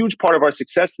that's a huge part of our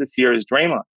success this year is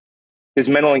Draymond. His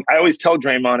mental, I always tell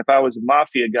Draymond, if I was a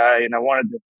mafia guy and I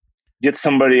wanted to get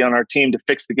somebody on our team to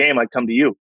fix the game, I'd come to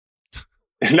you.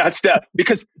 Not Steph.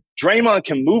 Because Draymond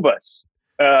can move us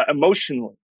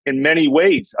emotionally in many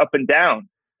ways, up and down.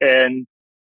 And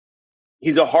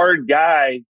he's a hard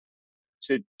guy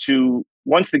to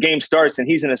once the game starts and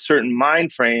he's in a certain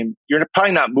mind frame, you're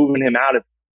probably not moving him out of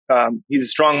He's a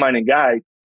strong-minded guy.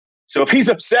 So if he's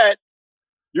upset,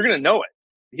 you're going to know it.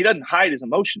 He doesn't hide his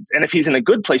emotions. And if he's in a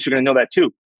good place, you're going to know that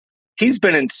too. He's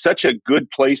been in such a good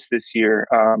place this year.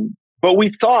 But we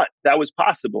thought that was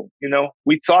possible.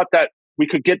 We thought that we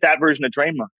could get that version of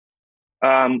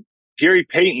Draymond. Gary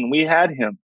Payton, we had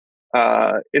him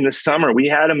in the summer. We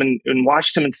had him and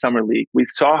watched him in summer league. We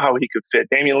saw how he could fit.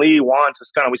 Damian Lee, Juan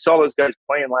Toscano. We saw those guys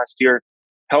playing last year,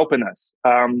 helping us.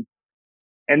 And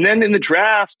then in the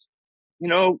draft,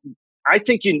 I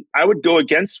think I would go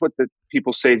against what the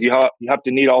people say is you have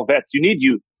to need all vets. You need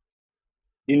youth.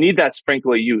 You need that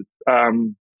sprinkle of youth.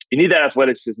 You need that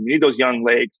athleticism. You need those young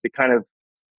legs to kind of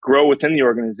grow within the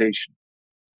organization.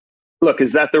 Look,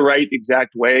 is that the right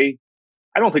exact way?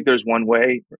 I don't think there's one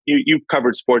way. You've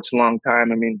covered sports a long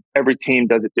time. I mean, every team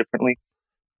does it differently.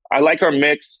 I like our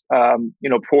mix.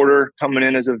 Porter coming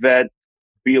in as a vet,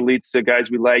 Bielitsa,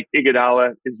 guys we like.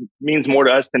 Iguodala means more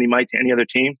to us than he might to any other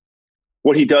team.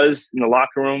 What he does in the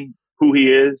locker room, who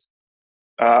he is.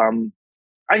 I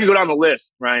could go down the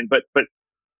list, Ryan, but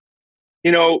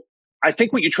I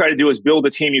think what you try to do is build a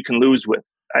team you can lose with.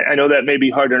 I know that may be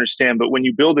hard to understand, but when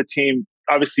you build a team,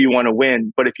 obviously you want to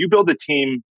win. But if you build a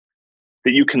team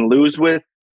that you can lose with,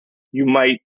 you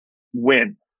might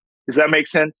win. Does that make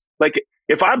sense? Like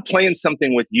if I'm playing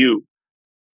something with you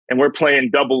and we're playing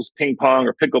doubles, ping pong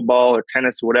or pickleball or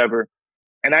tennis or whatever,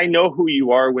 and I know who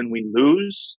you are when we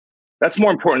lose, that's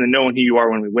more important than knowing who you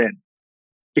are when we win.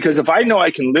 Because if I know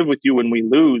I can live with you when we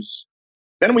lose,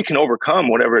 then we can overcome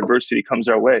whatever adversity comes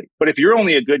our way. But if you're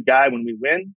only a good guy when we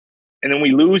win, and then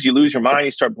we lose, you lose your mind,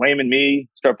 you start blaming me,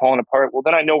 start falling apart, well,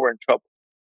 then I know we're in trouble.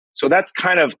 So that's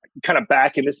kind of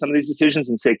back into some of these decisions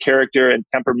and say character and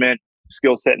temperament,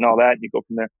 skill set and all that, and you go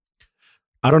from there.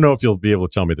 I don't know if you'll be able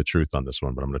to tell me the truth on this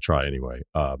one, but I'm going to try anyway.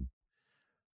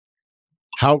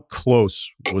 How close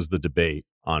was the debate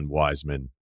on Wiseman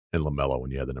and LaMelo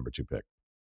when you had the number 2 pick?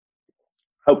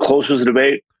 How close was the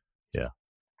debate? Yeah.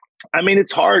 I mean,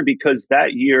 it's hard because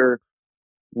that year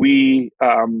it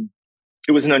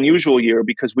was an unusual year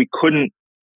because we couldn't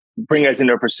bring guys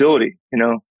into our facility,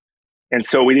 and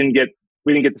so we didn't get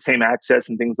the same access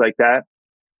and things like that.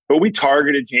 But we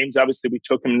targeted James. Obviously, we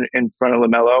took him in front of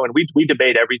LaMelo, and we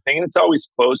debate everything, and it's always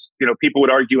close. People would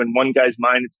argue in one guy's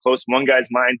mind it's close. In one guy's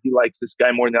mind, he likes this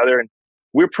guy more than the other, and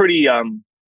we're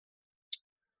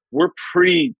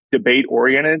pretty debate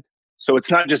oriented. So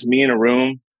it's not just me in a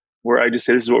room where I just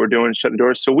say this is what we're doing and shut the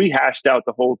door. So we hashed out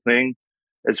the whole thing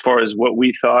as far as what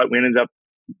we thought. We ended up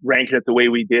ranking it the way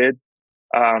we did,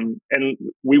 and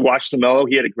we watched LaMelo.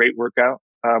 He had a great workout.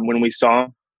 When we saw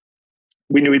him,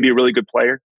 we knew he'd be a really good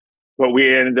player. But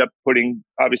we ended up putting,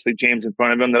 obviously, James in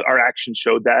front of him. Our actions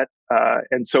showed that.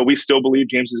 And so we still believe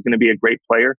James is going to be a great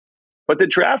player. But the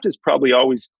draft is probably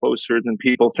always closer than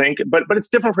people think. But it's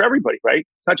different for everybody, right?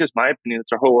 It's not just my opinion.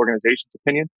 It's our whole organization's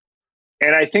opinion.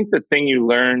 And I think the thing you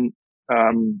learn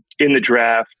in the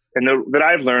draft and that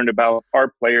I've learned about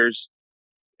our players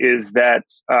is that,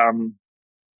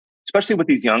 especially with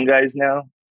these young guys now,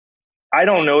 I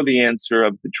don't know the answer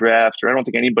of the draft, or I don't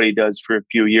think anybody does for a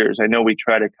few years. I know we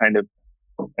try to kind of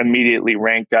immediately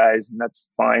rank guys, and that's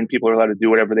fine. People are allowed to do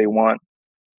whatever they want.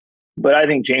 But I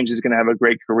think James is going to have a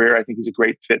great career. I think he's a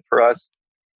great fit for us.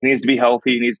 He needs to be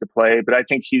healthy. He needs to play. But I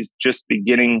think he's just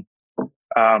beginning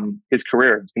his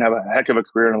career. He's going to have a heck of a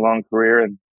career and a long career.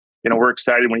 And, we're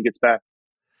excited when he gets back.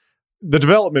 The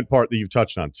development part that you've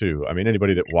touched on too. I mean,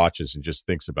 anybody that watches and just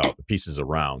thinks about the pieces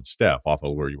around Steph off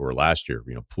of where you were last year,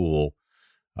 Poole,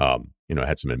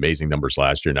 had some amazing numbers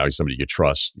last year. Now he's somebody you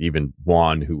trust. Even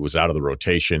Juan, who was out of the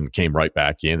rotation, came right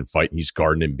back in and fight. He's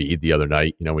guarding Embiid the other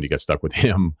night, when he got stuck with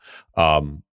him.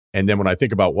 And then when I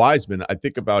think about Wiseman, I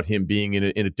think about him being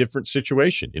in a different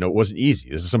situation. It wasn't easy.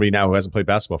 This is somebody now who hasn't played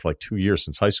basketball for like 2 years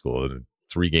since high school, and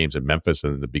 3 games at Memphis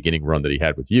and the beginning run that he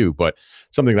had with you. But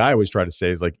something that I always try to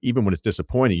say is, like, even when it's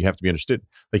disappointing, you have to be understood.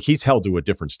 Like, he's held to a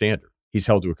different standard. He's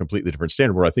held to a completely different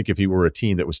standard, where I think if he were a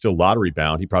team that was still lottery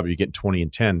bound, he'd probably be getting 20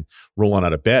 and 10 rolling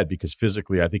out of bed, because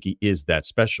physically, I think he is that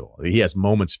special. He has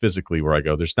moments physically where I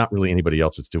go, there's not really anybody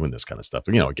else that's doing this kind of stuff.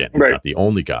 Again, he's not the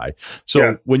only guy.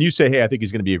 So when you say, hey, I think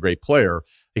he's going to be a great player,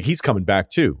 like, he's coming back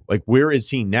too. Like, where is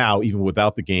he now, even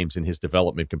without the games in his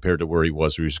development, compared to where he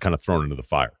was kind of thrown into the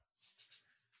fire?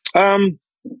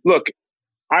 Look,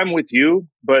 I'm with you,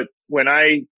 but when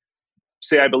I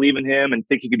say I believe in him and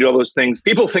think he can do all those things,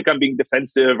 people think I'm being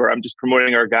defensive or I'm just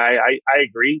promoting our guy. I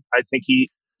agree. I think he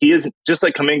is just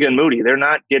like Kuminga and Moody. They're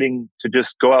not getting to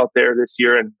just go out there this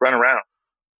year and run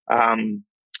around.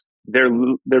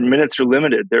 Their minutes are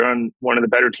limited. They're on one of the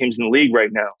better teams in the league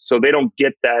right now. So they don't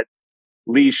get that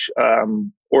leash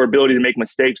or ability to make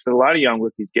mistakes that a lot of young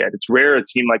rookies get. It's rare a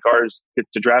team like ours gets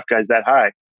to draft guys that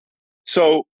high.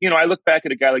 So, I look back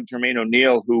at a guy like Jermaine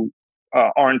O'Neal, who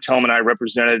Arn Tellman and I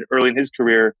represented early in his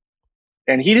career,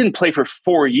 and he didn't play for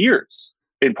 4 years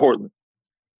in Portland.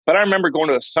 But I remember going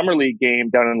to a summer league game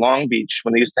down in Long Beach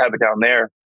when they used to have it down there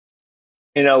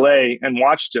in LA and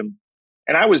watched him.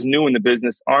 And I was new in the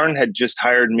business. Arn had just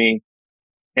hired me,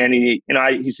 and he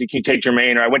said, "Can you take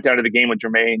Jermaine?" Or I went down to the game with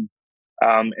Jermaine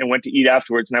and went to eat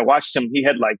afterwards. And I watched him. He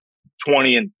had like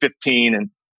 20 and 15, and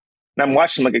I'm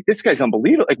watching him like, this guy's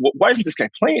unbelievable. Like, why isn't this guy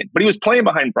playing? But he was playing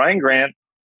behind Brian Grant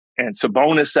and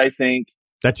Sabonis, I think.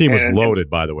 That team was loaded,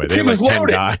 by the way. They had like 10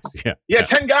 guys. Yeah,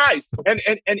 10 guys.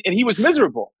 And he was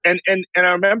miserable. And I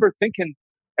remember thinking,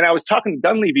 and I was talking to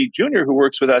Dunleavy Jr., who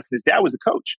works with us, and his dad was a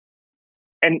coach.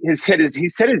 And he said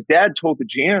his dad told the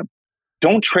GM,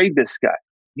 "Don't trade this guy."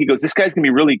 He goes, "This guy's going to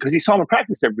be really," because he saw him in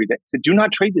practice every day. He said, "Do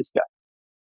not trade this guy."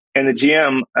 And the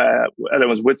GM, that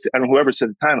was Witz, and whoever said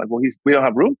at the time, like, "Well, we don't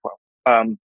have room for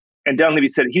him." And Dunleavy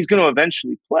said, "He's going to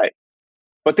eventually play."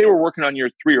 But they were working on year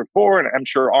 3 or 4, and I'm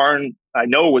sure Arn, I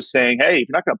know, was saying, "Hey, if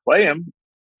you're not going to play him,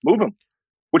 move him,"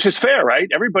 which is fair, right?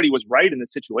 Everybody was right in the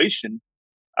situation.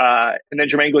 And then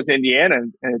Jermaine goes to Indiana,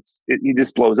 and he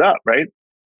just blows up, right?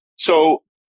 So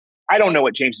I don't know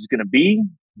what James is going to be,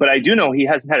 but I do know he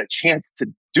hasn't had a chance to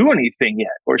do anything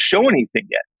yet or show anything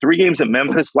yet. 3 games at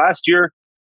Memphis last year,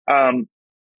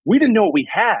 we didn't know what we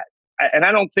had. And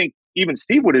I don't think even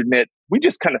Steve would admit, we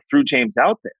just kind of threw James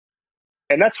out there.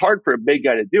 And that's hard for a big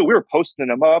guy to do. We were posting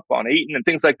him up on Ayton and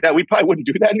things like that. We probably wouldn't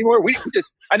do that anymore.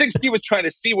 I think Steve was trying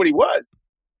to see what he was.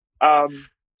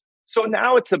 So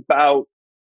now it's about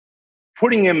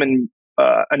putting him in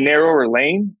a narrower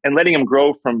lane and letting him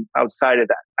grow from outside of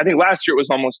that. I think last year it was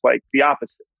almost like the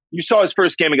opposite. You saw his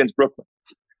first game against Brooklyn.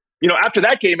 After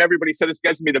that game, everybody said this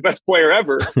guy's going to be the best player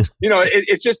ever.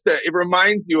 It's just, it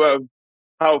reminds you of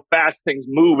how fast things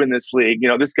move in this league.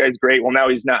 This guy's great. Well, now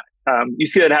he's not. You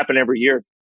see that happen every year.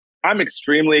 I'm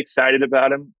extremely excited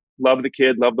about him. Love the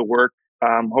kid, love the work.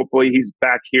 Hopefully he's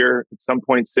back here at some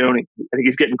point soon. I think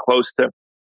he's getting close to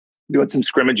doing some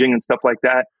scrimmaging and stuff like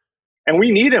that. And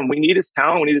we need him. We need his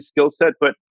talent. We need his skill set.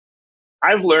 But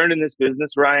I've learned in this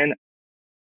business, Ryan,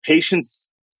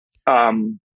 patience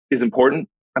is important.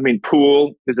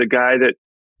 Poole is a guy that,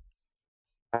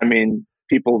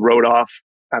 people wrote off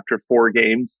after 4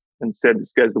 games and said,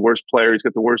 this guy's the worst player. He's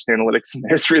got the worst analytics in the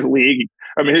history of the league.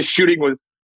 His shooting was,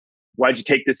 why'd you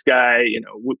take this guy?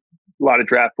 A lot of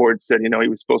draft boards said, he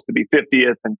was supposed to be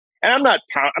 50th. And I'm not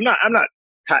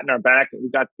patting our back.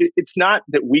 It's not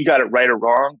that we got it right or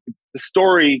wrong. The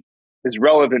story is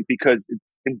relevant because it's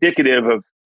indicative of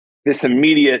this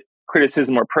immediate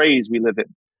criticism or praise we live in.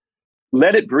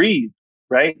 Let it breathe,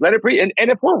 right? Let it breathe. And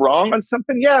if we're wrong on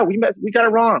something, yeah, we got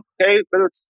it wrong. Okay, whether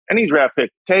it's any draft pick,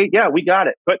 okay, yeah, we got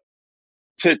it. But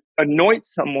to anoint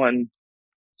someone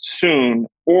soon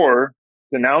or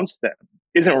denounce them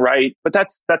isn't right. But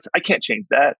that's I can't change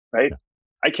that, right? Yeah.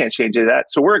 I can't change that.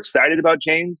 So we're excited about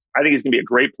James. I think he's going to be a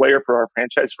great player for our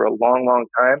franchise for a long, long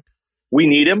time. We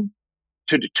need him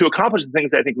to accomplish the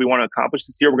things I think we want to accomplish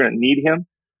this year. We're going to need him.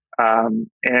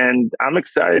 And I'm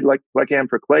excited, like I am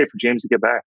for Klay, for James to get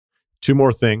back. 2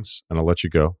 more things, and I'll let you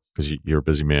go because you're a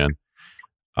busy man.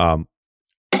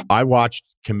 I watched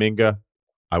Kuminga.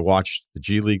 I watched the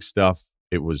G League stuff.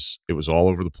 It was all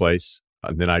over the place.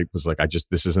 And then I was like,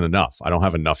 this isn't enough. I don't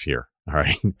have enough here. All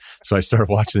right. So I started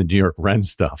watching the New York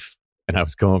Rens stuff, and I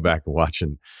was going back and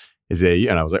watching his AU,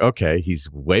 and I was like, okay, he's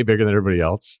way bigger than everybody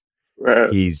else.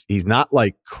 Right. He's not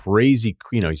like crazy,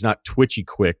 he's not twitchy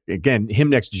quick. Again,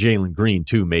 him next to Jalen Green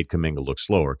too made Kuminga look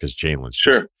slower because Jalen's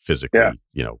just physically,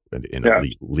 in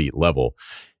elite level.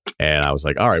 And I was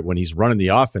like, all right, when he's running the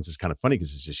offense, it's kind of funny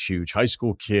because he's this huge high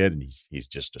school kid and he's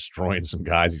just destroying some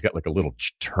guys. He's got like a little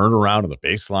turnaround on the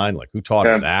baseline. Like, who taught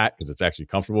him that? Because it's actually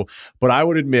comfortable. But I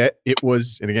would admit it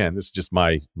was, and again, this is just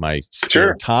my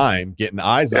spare time getting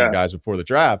eyes on guys before the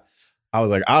draft. I was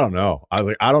like, I don't know. I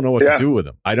don't know what to do with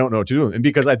him. I don't know what to do with him. And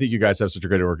because I think you guys have such a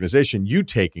great organization, you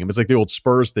taking him, it's like the old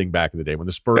Spurs thing back in the day. When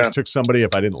the Spurs took somebody,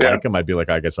 if I didn't like him, I'd be like,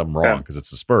 I guess I'm wrong because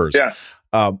it's the Spurs.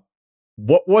 Yeah.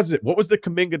 What was it? What was the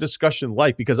Kuminga discussion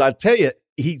like? Because I'll tell you,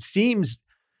 he seems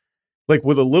like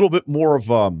with a little bit more of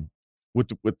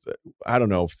with I don't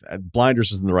know if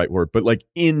blinders isn't the right word, but like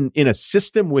in a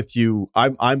system with you,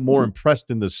 I'm more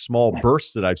impressed in the small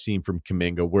bursts that I've seen from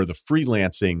Kuminga, where the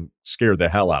freelancing scared the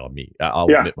hell out of me. I'll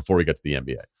admit before we get to the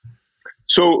NBA.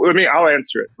 So I'll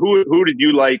answer it. Who did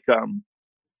you like?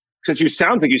 Since you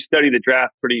sounds like you study the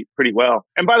draft pretty well.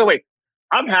 And by the way,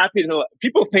 I'm happy to.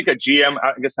 People think a GM.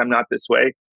 I guess I'm not this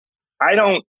way. I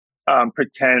don't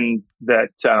pretend that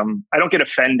I don't get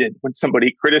offended when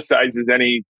somebody criticizes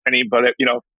anybody.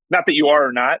 Not that you are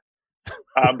or not,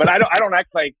 but I don't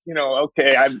act like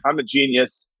okay, I'm a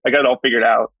genius. I got it all figured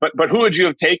out. But who would you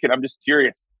have taken? I'm just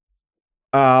curious.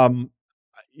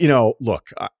 Look,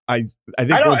 I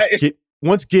think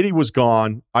once Giddey was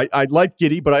gone, I like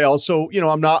Giddey, but I also,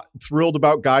 I'm not thrilled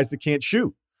about guys that can't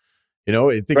shoot.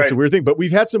 I think it's a weird thing, but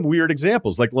we've had some weird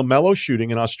examples, like LaMelo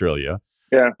shooting in Australia.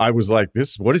 Yeah. I was like,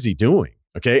 what is he doing?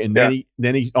 Okay. And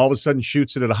then he all of a sudden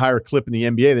shoots it at a higher clip in the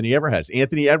NBA than he ever has.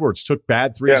 Anthony Edwards took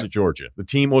bad threes at Georgia. The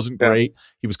team wasn't great.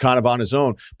 He was kind of on his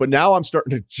own. But now I'm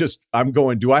starting to I'm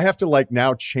going, do I have to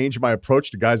now change my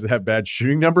approach to guys that have bad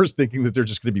shooting numbers, thinking that they're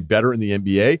just going to be better in the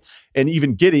NBA? And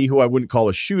even Giddey, who I wouldn't call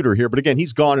a shooter here, but again,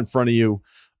 he's gone in front of you.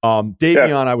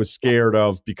 Davion, I was scared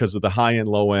of because of the high end,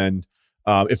 low end.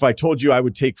 If I told you I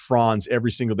would take Franz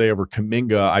every single day over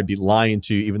Kuminga, I'd be lying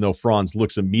to you, even though Franz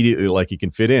looks immediately like he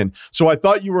can fit in. So I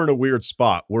thought you were in a weird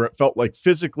spot where it felt like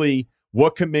physically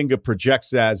what Kuminga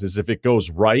projects as is if it goes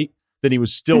right, then he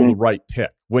was still the right pick.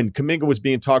 When Kuminga was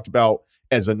being talked about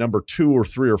as a number 2 or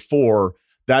 3 or 4,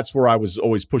 that's where I was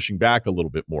always pushing back a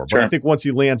little bit more. But I think once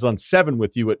he lands on 7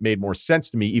 with you, it made more sense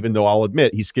to me, even though I'll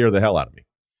admit he scared the hell out of me.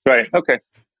 Right. Okay.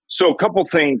 So a couple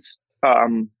things.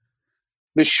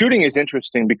 The shooting is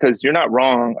interesting because you're not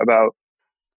wrong about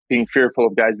being fearful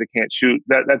of guys that can't shoot.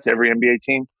 That's every NBA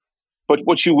team. But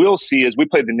what you will see is we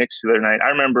played the Knicks the other night. I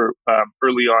remember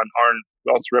early on, Arn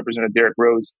also represented Derrick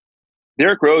Rose.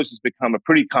 Derrick Rose has become a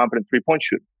pretty competent three-point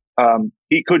shooter.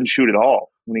 He couldn't shoot at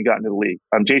all when he got into the league.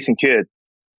 Jason Kidd,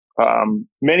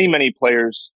 many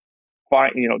players,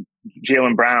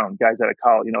 Jaylen Brown, guys out of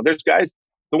college. There's guys.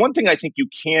 The one thing I think you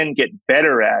can get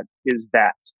better at is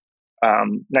that.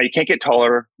 Now, you can't get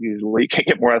taller, usually. You can't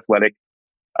get more athletic.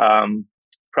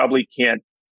 Probably can't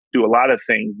do a lot of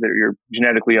things that you're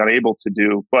genetically unable to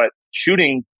do. But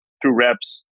shooting through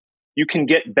reps, you can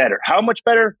get better. How much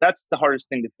better? That's the hardest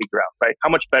thing to figure out, right? How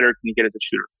much better can you get as a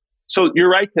shooter? So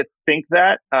you're right to think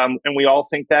that, and we all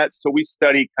think that. So we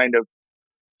study kind of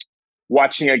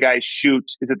watching a guy shoot.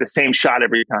 Is it the same shot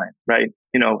every time, right?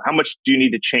 How much do you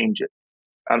need to change it?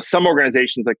 Some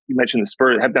organizations, like you mentioned, the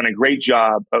Spurs, have done a great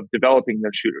job of developing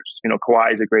their shooters.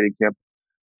 Kawhi is a great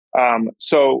example.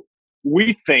 So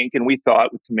we think, and we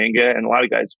thought with Kuminga and a lot of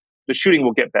guys, the shooting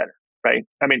will get better, right?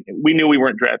 I mean, we knew we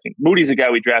weren't drafting. Moody's a guy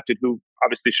we drafted who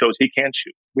obviously shows he can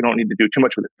shoot. We don't need to do too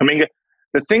much with it. Kuminga,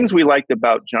 the things we liked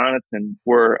about Jonathan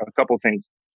were a couple of things.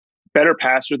 Better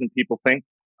passer than people think.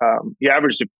 He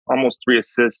averaged almost 3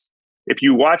 assists. If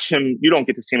you watch him, you don't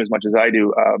get to see him as much as I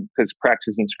do because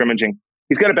practice and scrimmaging.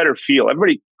 He's got a better feel.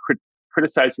 Everybody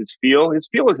criticizes his feel. His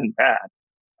feel isn't bad.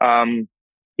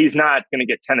 He's not going to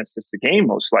get 10 assists a game,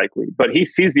 most likely, but he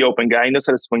sees the open guy. He knows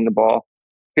how to swing the ball.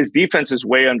 His defense is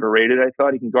way underrated. I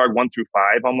thought he can guard 1 through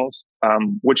 5 almost,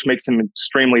 which makes him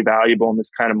extremely valuable in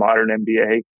this kind of modern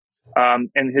NBA.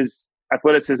 And his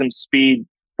athleticism, speed,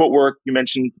 footwork, you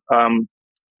mentioned kind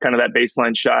of that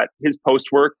baseline shot, his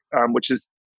post work, which is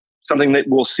something that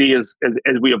we'll see as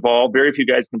we evolve. Very few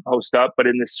guys can post up, but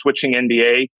in this switching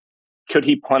NBA, could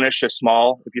he punish a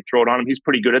small if you throw it on him? He's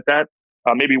pretty good at that.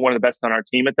 Maybe one of the best on our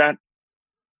team at that.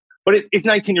 But he's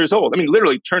 19 years old. I mean,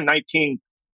 literally turned 19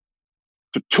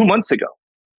 2 months ago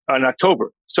in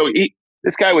October. So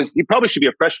this guy he probably should be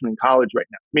a freshman in college right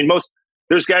now. I mean,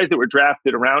 there's guys that were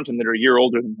drafted around him that are a year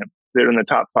older than him. They're in the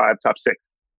top 5, top 6.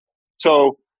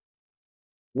 So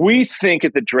we think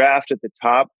at the draft at the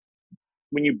top,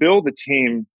 when you build a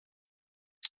team,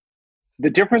 the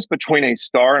difference between a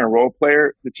star and a role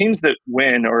player, the teams that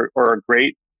win or are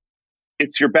great,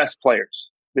 it's your best players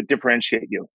that differentiate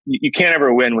you. You can't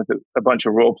ever win with a bunch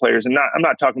of role players. And I'm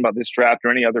not talking about this draft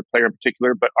or any other player in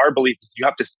particular, but our belief is you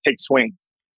have to take swings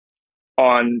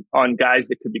on guys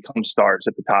that could become stars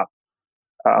at the top.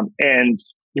 And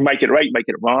you might get it right, you might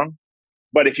get it wrong.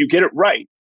 But if you get it right,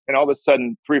 and all of a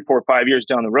sudden 3, 4, 5 years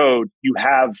down the road, you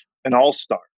have an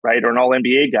all-star, right? Or an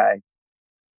all-NBA guy.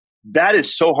 That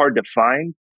is so hard to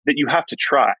find that you have to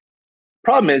try.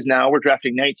 Problem is now we're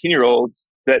drafting 19-year-olds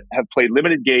that have played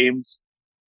limited games.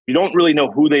 You don't really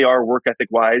know who they are work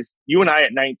ethic-wise. You and I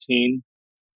at 19,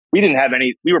 we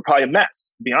were probably a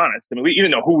mess, to be honest. I mean, we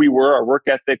didn't know who we were, our work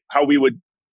ethic, how we would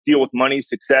deal with money,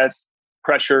 success,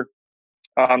 pressure.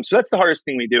 So that's the hardest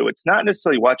thing we do. It's not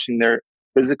necessarily watching their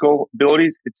physical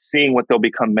abilities, it's seeing what they'll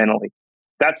become mentally.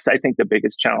 That's, I think, the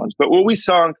biggest challenge. But what we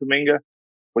saw in Kuminga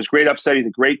was great upside. He's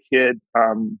a great kid.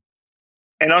 And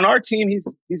on our team,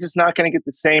 he's just not going to get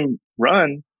the same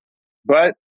run.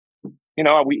 But,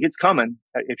 it's coming.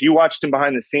 If you watched him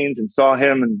behind the scenes and saw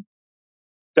him and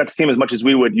got to see him as much as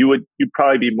we would, you'd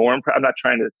probably be more impressed. I'm not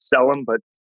trying to sell him, but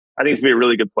I think he's going to be a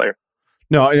really good player.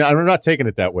 No, I'm not taking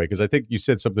it that way because I think you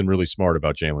said something really smart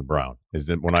about Jaylen Brown. Is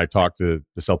that when I talked to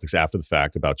the Celtics after the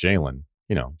fact about Jaylen,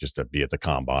 just to be at the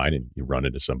combine and you run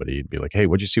into somebody and be like, hey,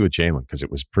 what'd you see with Jaylen? Because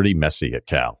it was pretty messy at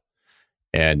Cal.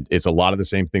 And it's a lot of the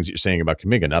same things that you're saying about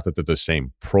Kuminga. Not that they're the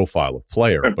same profile of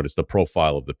player, but it's the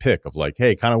profile of the pick of like,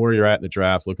 hey, kind of where you're at in the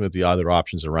draft, looking at the other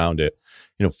options around it.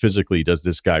 Physically, does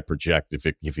this guy project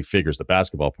if he figures the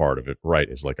basketball part of it right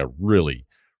is like a really,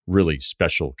 really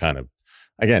special kind of.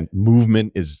 Again,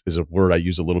 movement is a word I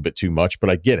use a little bit too much, but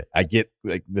I get it. I get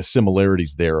like the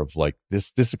similarities there of like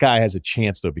this guy has a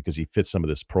chance though because he fits some of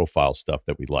this profile stuff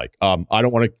that we like. I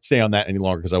don't want to stay on that any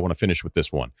longer because I want to finish with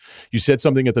this one. You said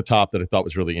something at the top that I thought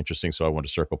was really interesting, so I want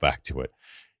to circle back to it.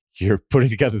 You're putting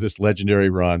together this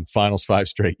legendary run, finals 5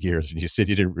 straight years, and you said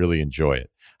you didn't really enjoy it.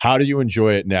 How do you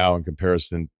enjoy it now in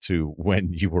comparison to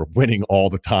when you were winning all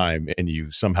the time and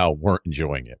you somehow weren't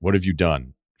enjoying it? What have you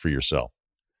done for yourself?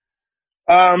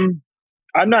 I'm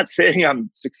not saying I'm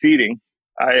succeeding.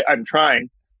 I'm trying.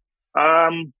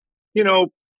 Probably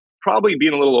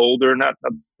being a little older, not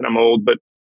that I'm old, but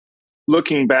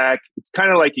looking back, it's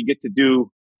kind of like you get to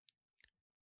do,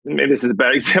 maybe this is a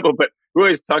bad example, but we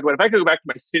always talk about, if I could go back to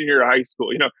my senior year of high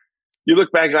school, you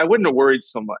look back and I wouldn't have worried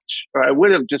so much, or I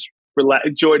would have just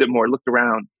enjoyed it more, looked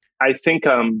around. I think,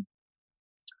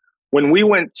 when we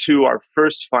went to our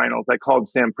first finals, I called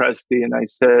Sam Presti and I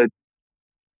said,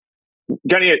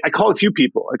 I called a few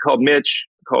people. I called Mitch,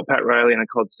 I called Pat Riley, and I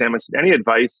called Sam. I said, any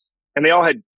advice? And they all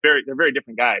had they're very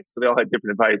different guys. So they all had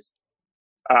different advice.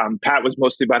 Pat was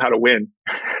mostly about how to win.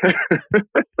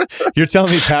 You're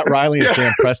telling me Pat Riley and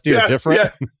Sam Presti are different?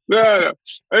 Yeah. No.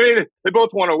 I mean, they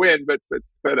both want to win,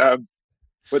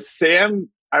 but Sam,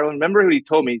 I remember he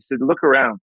told me, he said, look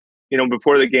around,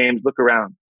 before the games, look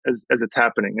around as it's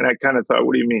happening. And I kind of thought,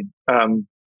 what do you mean? It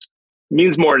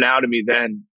means more now to me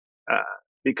then,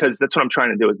 because that's what I'm trying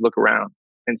to do is look around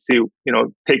and see,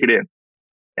 take it in.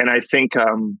 And I think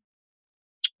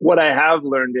what I have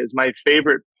learned is my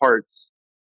favorite parts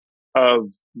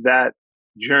of that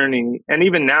journey. And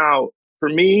even now, for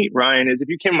me, Ryan, is if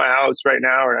you came to my house right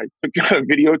now or I took you on a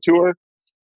video tour,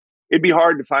 it'd be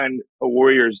hard to find a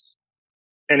Warriors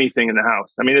anything in the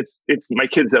house. I mean, it's my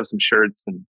kids have some shirts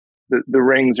and the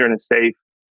rings are in a safe,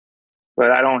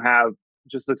 but I don't have,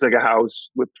 just looks like a house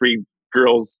with 3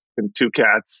 girls and 2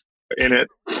 cats in it.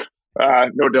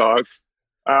 No dog.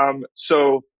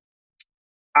 So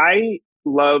I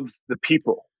love the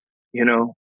people,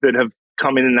 that have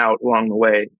come in and out along the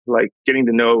way, like getting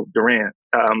to know Durant,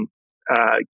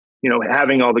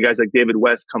 having all the guys like David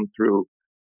West come through,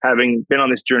 having been on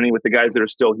this journey with the guys that are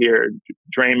still here,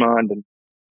 Draymond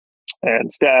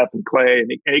and Steph and Klay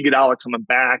and Iguodala coming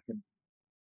back. And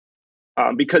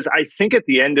because I think at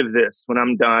the end of this, when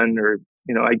I'm done or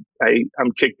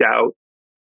I'm kicked out,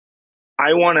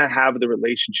 I want to have the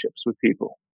relationships with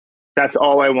people. That's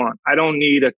all I want. I don't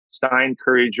need a signed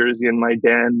Curry jersey in my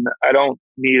den. I don't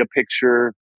need a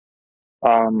picture.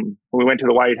 When we went to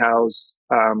the White House,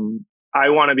 I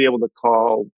want to be able to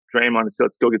call Draymond and say,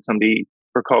 let's go get something to eat,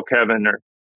 or call Kevin, or,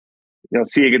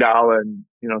 see Iguodala and,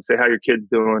 say how your kid's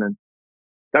doing. And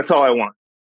that's all I want.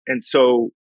 And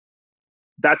so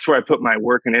that's where I put my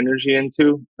work and energy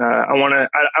into. I want to,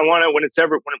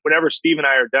 whenever Steve and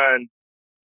I are done,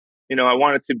 I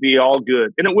want it to be all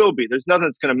good, and it will be. There's nothing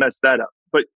that's going to mess that up.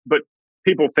 But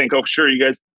people think, oh, sure, you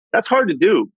guys, that's hard to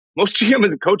do. Most GMs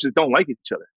and coaches don't like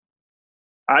each other.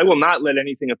 I will not let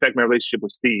anything affect my relationship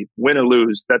with Steve, win or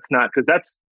lose. That's not, because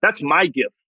that's my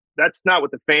gift. That's not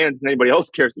what the fans and anybody else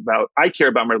cares about. I care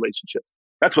about my relationship.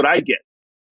 That's what I get.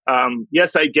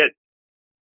 Yes, I get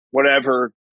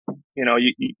whatever.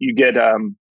 You get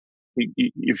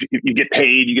you get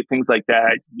paid, you get things like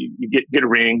that. You get a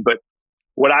ring, but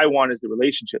what I want is the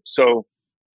relationship. So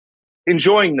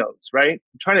enjoying those, right?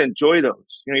 I'm trying to enjoy those.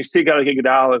 You see a guy like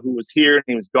Iguodala who was here and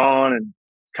he was gone, and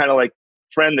it's kind of like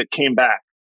a friend that came back.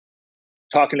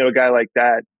 Talking to a guy like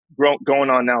that, going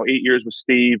on now 8 years with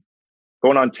Steve,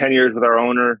 going on 10 years with our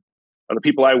owner, the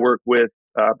people I work with,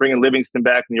 bringing Livingston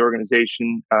back in the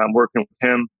organization, working with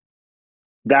him.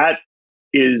 That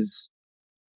is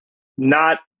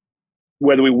not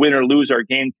whether we win or lose our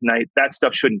game tonight. That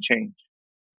stuff shouldn't change.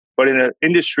 But in an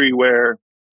industry where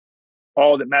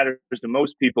all that matters to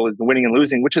most people is the winning and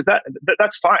losing, which is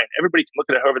that's fine. Everybody can look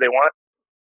at it however they want.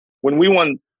 When we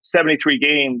won 73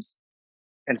 games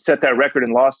and set that record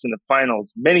and lost in the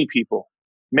finals, many people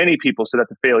said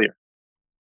that's a failure.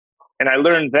 And I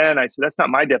learned then, I said, that's not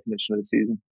my definition of the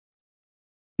season.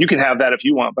 You can have that if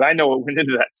you want, but I know what went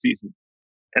into that season.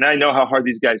 And I know how hard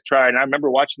these guys tried. And I remember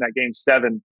watching that game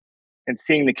 7 and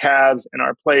seeing the Cavs and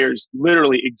our players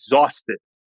literally exhausted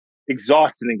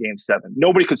exhausted in game 7.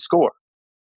 Nobody could score.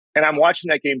 And I'm watching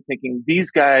that game thinking,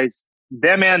 these guys,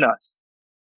 them and us,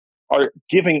 are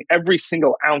giving every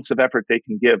single ounce of effort they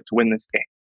can give to win this game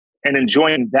and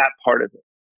enjoying that part of it.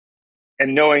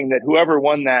 And knowing that whoever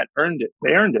won that earned it.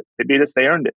 They earned it. They beat us, they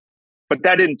earned it. But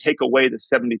that didn't take away the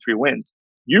 73 wins.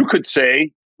 You could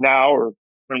say now, or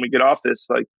when we get off this,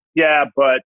 like, yeah,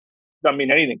 but doesn't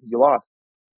mean anything because you lost.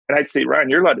 And I'd say, Ryan,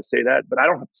 you're allowed to say that, but I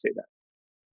don't have to say that.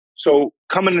 So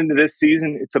coming into this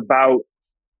season, it's about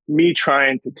me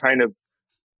trying to kind of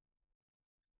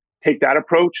take that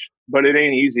approach, but it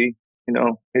ain't easy.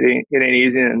 It ain't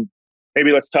easy. And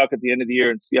maybe let's talk at the end of the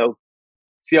year and see how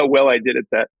well I did at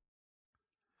that.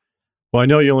 Well, I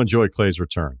know you'll enjoy Klay's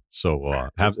return. So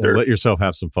let yourself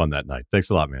have some fun that night. Thanks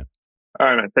a lot, man. All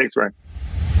right, man. Thanks, Ryan.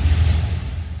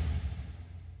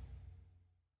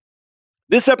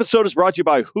 This episode is brought to you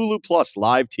by Hulu Plus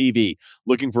Live TV.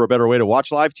 Looking for a better way to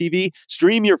watch live TV?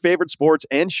 Stream your favorite sports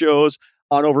and shows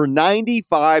on over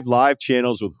 95 live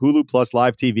channels with Hulu Plus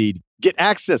Live TV. Get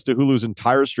access to Hulu's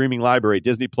entire streaming library,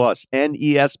 Disney Plus and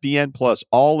ESPN Plus,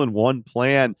 all in one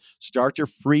plan. Start your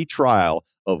free trial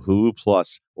of Hulu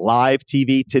Plus Live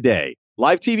TV today.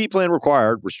 Live TV plan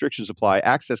required. Restrictions apply.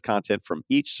 Access content from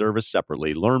each service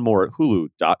separately. Learn more at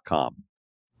hulu.com.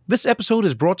 This episode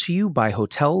is brought to you by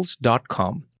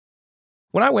Hotels.com.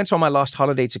 When I went on my last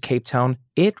holiday to Cape Town,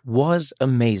 it was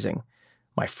amazing.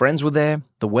 My friends were there,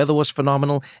 the weather was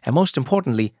phenomenal, and most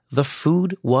importantly, the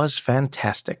food was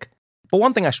fantastic. But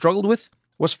one thing I struggled with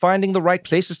was finding the right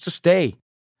places to stay.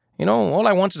 All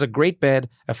I want is a great bed,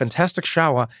 a fantastic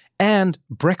shower, and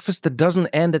breakfast that doesn't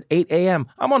end at 8 a.m.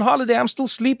 I'm on holiday, I'm still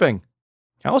sleeping.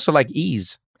 I also like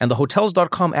ease, and the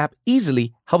Hotels.com app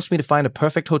easily helps me to find a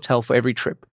perfect hotel for every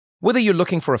trip. Whether you're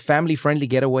looking for a family-friendly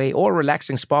getaway or a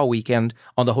relaxing spa weekend,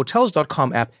 on the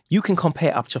Hotels.com app, you can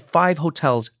compare up to 5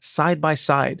 hotels side by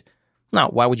side. Now,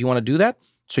 why would you want to do that?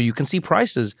 So you can see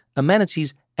prices,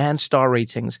 amenities, and star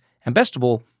ratings. And best of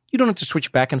all, you don't have to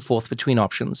switch back and forth between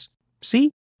options. See?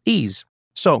 Ease.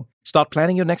 So, start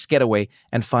planning your next getaway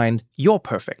and find your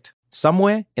perfect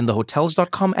somewhere in the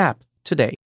Hotels.com app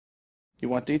today. You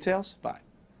want details? Fine.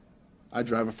 I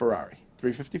drive a Ferrari,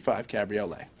 355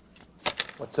 Cabriolet.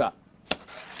 What's up?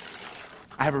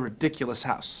 I have a ridiculous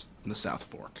house in the South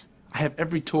Fork. I have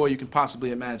every toy you can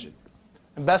possibly imagine.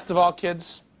 And best of all,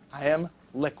 kids, I am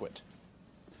liquid.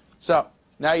 So,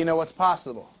 now you know what's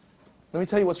possible. Let me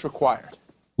tell you what's required.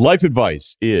 Life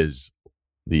Advice is,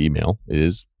 the email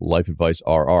is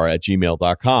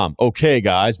lifeadvicerr@gmail.com. Okay,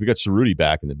 guys, we got Cerruti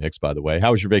back in the mix, by the way.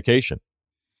 How was your vacation?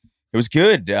 It was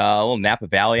good. A little Napa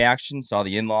Valley action. Saw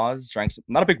the in-laws. Drank some.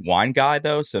 I'm not a big wine guy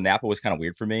though, so Napa was kind of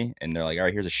weird for me. And they're like, "All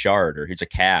right, here's a shard or here's a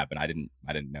cab," and I didn't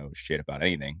know shit about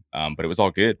anything. But it was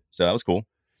all good, so that was cool.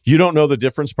 You don't know the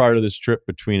difference prior to this trip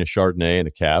between a Chardonnay and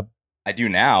a cab? I do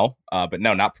now, but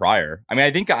no, not prior. I mean,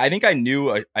 I think I knew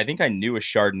a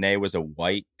Chardonnay was a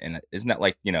white, and isn't that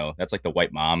like that's like the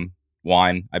white mom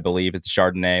wine? I believe it's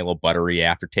Chardonnay, a little buttery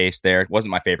aftertaste there. It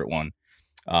wasn't my favorite one.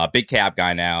 Big cab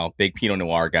guy now, big Pinot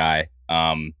Noir guy.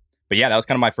 But yeah, that was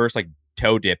kind of my first like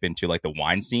toe dip into like the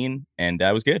wine scene, and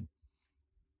that was good.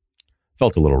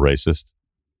 Felt a little racist.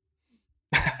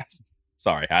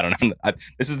 Sorry, I don't know.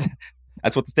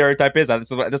 That's what the stereotype is. That's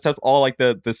what all like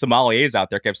the sommeliers out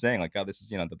there kept saying. Like, oh, this is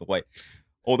the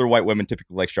older white women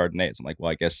typically like Chardonnays. I'm like,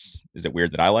 well, I guess is it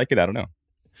weird that I like it? I don't know.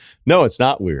 No, it's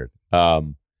not weird. A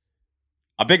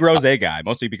big rosé guy,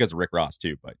 mostly because of Rick Ross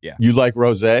too. But yeah, you like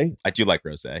rosé? I do like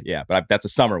rosé. Yeah, but that's a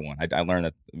summer one. I learned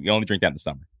that you only drink that in the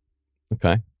summer.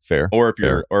 Okay, fair. Or if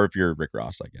you're Rick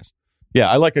Ross, I guess. Yeah,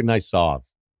 I like a nice Sauv.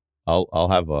 I'll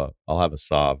have a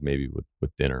Sauv maybe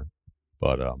with dinner,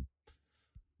 but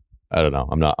I don't know.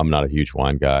 I'm not a huge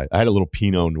wine guy. I had a little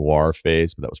Pinot Noir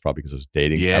phase, but that was probably because I was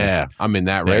dating. Yeah, I'm in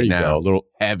that right now. Go. A little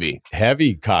heavy,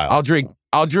 Kyle. I'll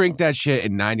drink that shit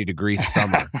in 90 degrees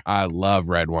summer. I love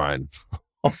red wine.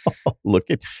 Look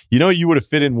at you would have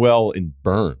fit in well in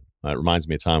Bern. It reminds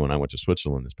me of a time when I went to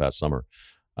Switzerland this past summer,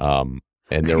 and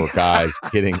there were guys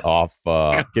getting off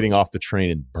the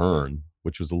train in Bern,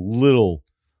 which was a little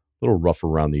rough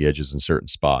around the edges in certain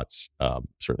spots.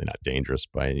 Certainly not dangerous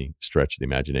by any stretch of the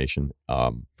imagination.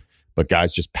 But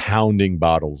guys just pounding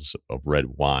bottles of red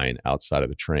wine outside of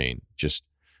the train. Just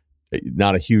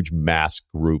not a huge mask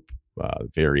group,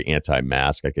 very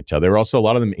anti-mask, I could tell. There were also a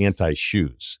lot of them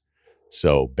anti-shoes.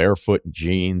 So barefoot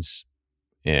jeans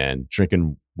and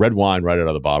drinking red wine right out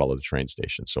of the bottle at the train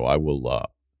station. So I will,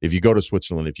 if you go to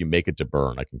Switzerland, if you make it to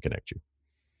Bern, I can connect you.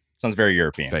 Sounds very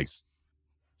European. Thanks.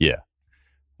 Yeah.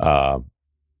 I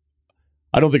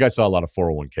don't think I saw a lot of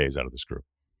 401ks out of this group.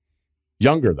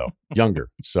 Younger, though. Younger.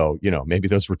 So, maybe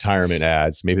those retirement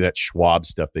ads, maybe that Schwab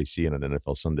stuff they see in an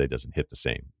NFL Sunday doesn't hit the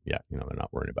same. Yeah, they're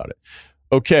not worried about it.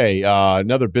 Okay,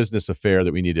 another business affair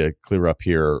that we need to clear up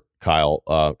here, Kyle.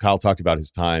 Kyle talked about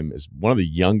his time as one of the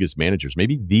youngest managers,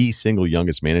 maybe the single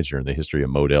youngest manager in the history of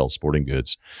Modell's Sporting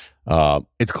Goods.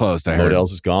 It's closed, I heard.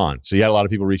 Modell's is gone. So you had a lot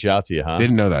of people reach out to you, huh?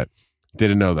 Didn't know that.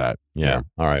 Yeah.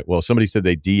 All right. Well, somebody said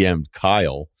they DM'd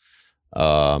Kyle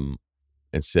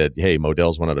and said, hey,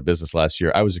 Modell's went out of business last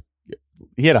year.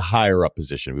 He had a higher up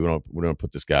position. We don't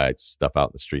put this guy's stuff out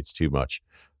in the streets too much.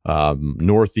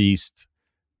 Northeast,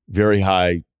 very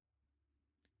high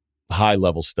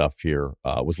level stuff here.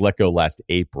 Was let go last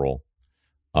April.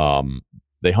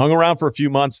 They hung around for a few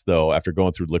months, though, after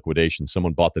going through liquidation.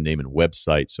 Someone bought the name and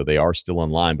website, so they are still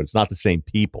online, but it's not the same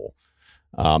people.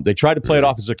 They tried to play it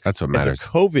off as a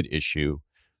COVID issue,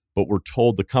 but we're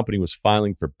told the company was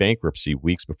filing for bankruptcy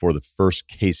weeks before the first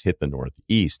case hit the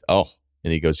Northeast. Oh,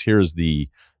 and he goes, here's the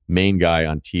main guy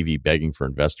on TV begging for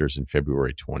investors in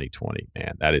February 2020.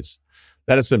 Man, that is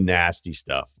some nasty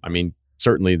stuff. I mean,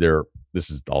 certainly this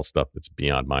is all stuff that's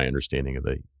beyond my understanding of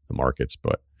the markets,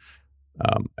 but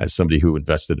as somebody who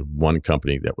invested in one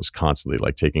company that was constantly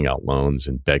like taking out loans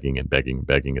and begging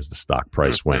as the stock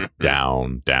price went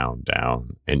down, down,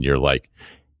 down, and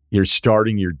you're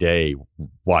starting your day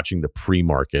watching the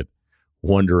pre-market,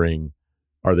 wondering,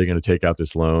 are they going to take out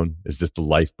this loan? Is this the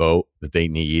lifeboat that they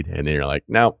need? And then you're like,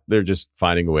 no, they're just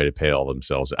finding a way to pay all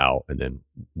themselves out and then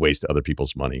waste other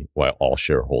people's money while all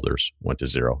shareholders went to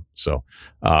zero. So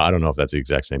I don't know if that's the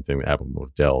exact same thing that happened with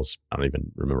Modell's. I don't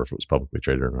even remember if it was publicly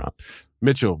traded or not.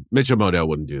 Mitchell Modell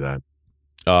wouldn't do that.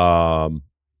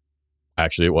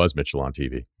 Actually, it was Mitchell on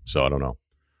TV. So I don't know.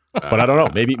 But I don't know.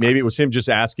 Maybe it was him just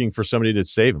asking for somebody to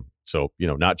save him. So,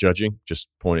 not judging, just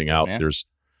pointing out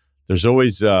there's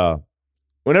always,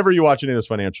 whenever you watch any of those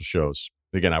financial shows,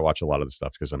 again, I watch a lot of the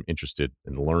stuff because I'm interested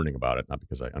in learning about it, not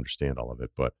because I understand all of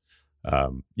it, but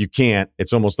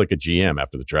it's almost like a GM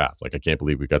after the draft. Like, I can't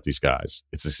believe we got these guys.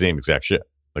 It's the same exact shit.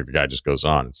 Like, the guy just goes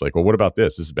on. It's like, well, what about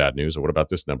this? This is bad news. Or what about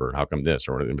this number? And how come this?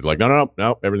 Or be like, no,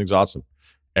 everything's awesome.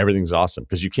 Everything's awesome.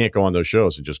 Because you can't go on those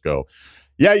shows and just go,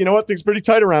 yeah, you know what? Things pretty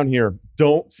tight around here.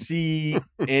 Don't see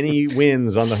any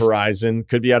wins on the horizon.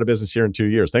 Could be out of business here in 2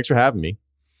 years. Thanks for having me.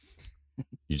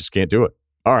 You just can't do it.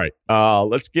 All right.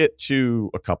 Let's get to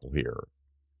a couple here.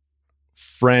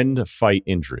 Friend fight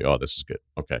injury. Oh, this is good.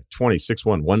 Okay. 6'1",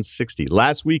 160.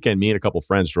 Last weekend, me and a couple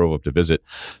friends drove up to visit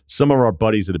some of our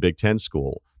buddies at a Big Ten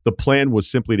school. The plan was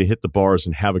simply to hit the bars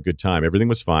and have a good time. Everything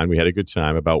was fine. We had a good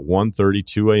time. About 1:30,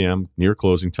 2 a.m., near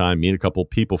closing time, me and a couple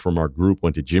people from our group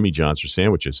went to Jimmy John's for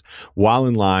sandwiches. While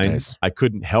in line, nice. I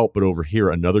couldn't help but overhear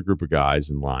another group of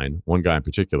guys in line, one guy in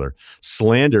particular,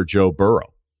 slander Joe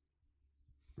Burrow.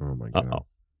 Oh, my God. Uh-oh.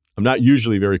 I'm not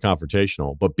usually very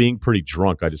confrontational, but being pretty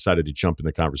drunk, I decided to jump in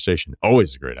the conversation.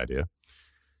 Always a great idea.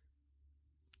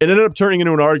 It ended up turning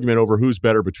into an argument over who's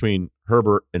better between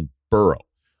Herbert and Burrow.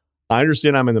 I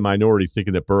understand I'm in the minority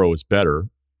thinking that Burrow is better.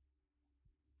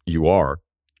 You are.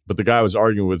 But the guy I was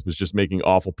arguing with was just making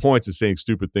awful points and saying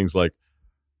stupid things like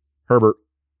Herbert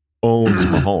owns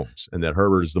Mahomes and that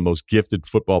Herbert is the most gifted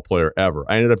football player ever.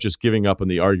 I ended up just giving up on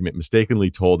the argument, mistakenly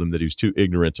told him that he was too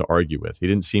ignorant to argue with. He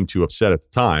didn't seem too upset at the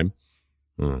time.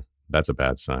 That's a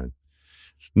bad sign.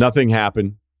 Nothing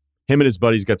happened. Him and his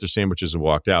buddies got their sandwiches and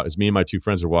walked out. As me and my two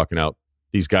friends are walking out,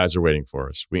 these guys are waiting for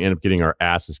us. We end up getting our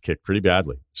asses kicked pretty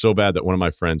badly. So bad that one of my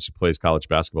friends who plays college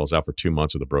basketball is out for 2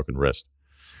 months with a broken wrist.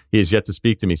 He has yet to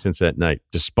speak to me since that night.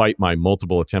 Despite my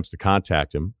multiple attempts to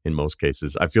contact him, in most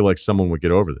cases, I feel like someone would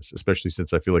get over this, especially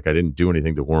since I feel like I didn't do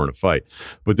anything to warrant a fight.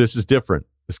 But this is different.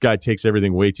 This guy takes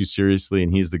everything way too seriously,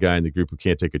 and he's the guy in the group who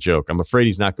can't take a joke. I'm afraid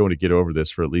he's not going to get over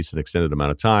this for at least an extended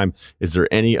amount of time. Is there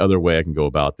any other way I can go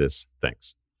about this?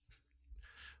 Thanks.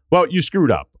 Well, you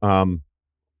screwed up.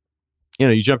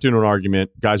 You jumped into an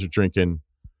argument. Guys are drinking.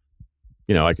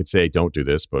 I could say don't do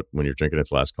this, but when you're drinking,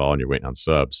 it's last call and you're waiting on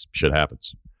subs, shit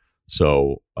happens.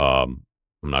 So I'm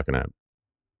not going to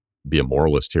be a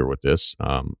moralist here with this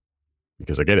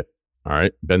because I get it. All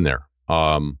right. Been there.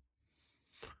 I'll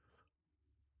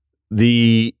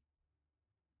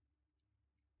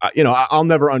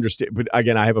never understand. But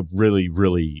again, I have a really,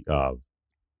 really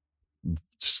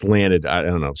slanted, I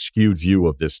don't know, skewed view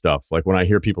of this stuff. Like when I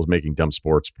hear people making dumb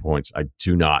sports points, I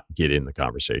do not get in the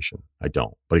conversation. I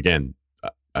don't. But again,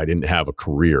 I didn't have a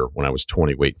career when I was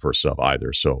 20 waiting for a sub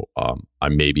either. So I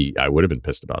would have been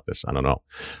pissed about this. I don't know.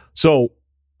 So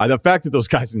the fact that those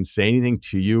guys didn't say anything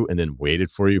to you and then waited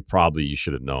for you, probably you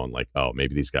should have known like, oh,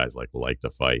 maybe these guys like to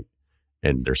fight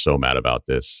and they're so mad about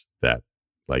this that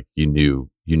like you knew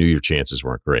your chances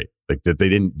weren't great. Like that they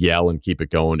didn't yell and keep it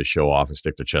going to show off and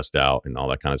stick their chest out and all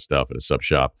that kind of stuff at a sub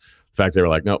shop. In fact, they were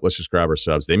like, no, let's just grab our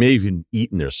subs. They may have even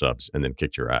eaten their subs and then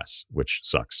kicked your ass, which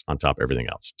sucks on top of everything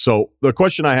else. So the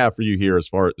question I have for you here, as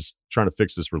far as trying to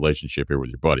fix this relationship here with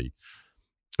your buddy,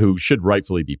 who should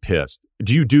rightfully be pissed,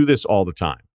 do you do this all the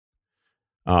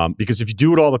time? Because if you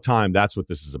do it all the time, that's what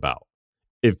this is about.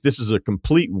 If this is a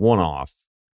complete one-off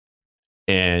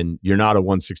and you're not a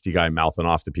 160 guy mouthing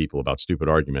off to people about stupid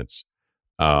arguments,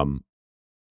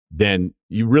 then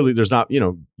you really, there's not,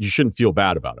 you shouldn't feel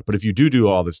bad about it. But if you do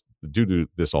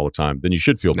this all the time, then you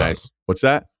should feel bad. Nice. What's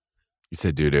that? You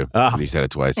said doo-doo. And you said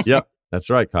it twice. Yep. That's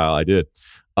right, Kyle. I did.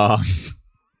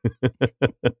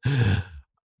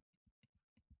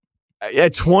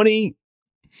 At 20,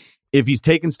 if he's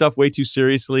taking stuff way too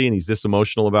seriously and he's this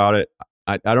emotional about it,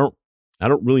 I don't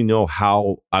really know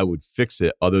how I would fix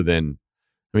it other than,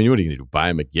 what are you going to do? Buy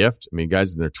him a gift? I mean,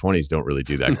 guys in their 20s don't really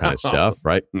do that kind of stuff,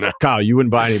 right? No. Kyle, you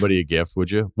wouldn't buy anybody a gift, would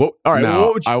you? All right.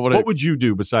 No, well, what would you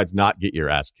do besides not get your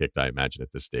ass kicked, I imagine,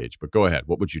 at this stage? But go ahead.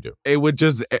 What would you do? It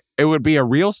would be a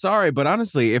real sorry. But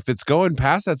honestly, if it's going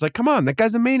past that, it's like, come on, that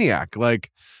guy's a maniac.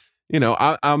 Like,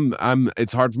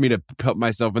 it's hard for me to put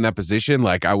myself in that position.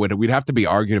 Like we'd have to be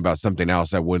arguing about something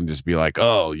else. I wouldn't just be like,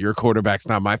 oh, your quarterback's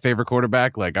not my favorite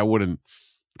quarterback. Like I wouldn't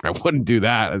do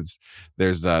that.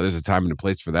 There's a time and a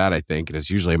place for that, I think. And it's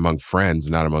usually among friends,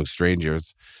 not among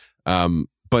strangers.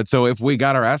 But so if we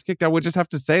got our ass kicked, I would just have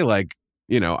to say, like,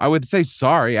 I would say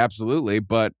sorry, absolutely.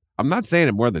 But I'm not saying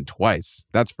it more than twice.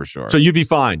 That's for sure. So you'd be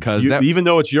fine. Because even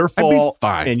though it's your fault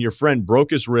and your friend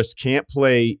broke his wrist, can't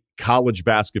play college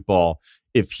basketball,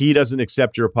 if he doesn't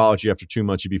accept your apology after 2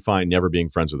 months, you'd be fine never being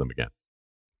friends with him again.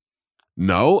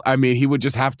 No, I mean, he would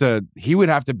have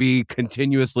to be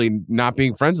continuously not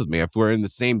being friends with me. If we're in the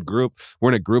same group, we're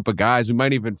in a group of guys, we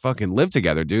might even fucking live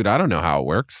together, dude. I don't know how it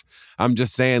works. I'm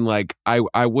just saying, like, I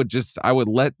would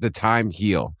let the time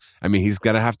heal. I mean, he's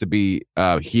going to have to be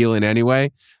healing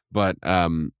anyway, but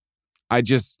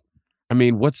what's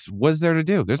there to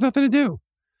do? There's nothing to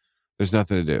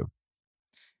do.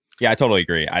 Yeah, I totally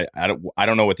agree. I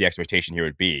don't know what the expectation here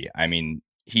would be. I mean,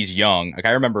 he's young. Like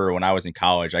I remember when I was in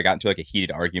college, I got into like a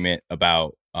heated argument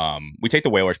about we take the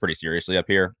Whalers pretty seriously up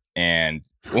here, and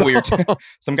when we were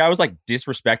some guy was like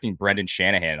disrespecting Brendan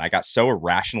Shanahan. I got so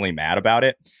irrationally mad about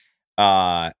it,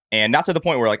 and not to the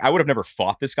point where like I would have never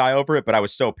fought this guy over it, but I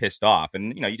was so pissed off.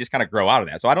 And you just kind of grow out of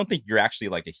that. So I don't think you're actually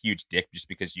like a huge dick just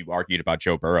because you argued about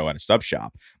Joe Burrow at a sub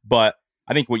shop. But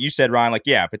I think what you said, Ryan, like,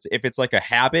 yeah, if it's like a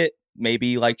habit,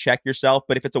 maybe like check yourself.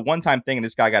 But if it's a one-time thing and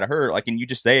this guy got hurt, like, and you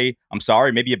just say, I'm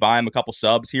sorry, maybe you buy him a couple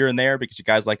subs here and there because you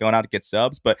guys like going out to get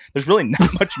subs. But there's really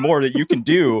not much more that you can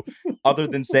do other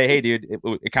than say, hey, dude,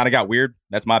 it kind of got weird.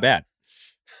 That's my bad.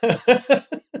 Get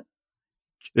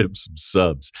him some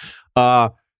subs.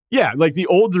 Yeah, like the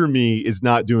older me is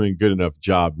not doing a good enough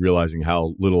job realizing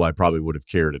how little I probably would have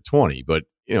cared at 20. But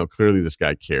clearly this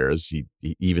guy cares. He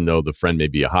even though the friend may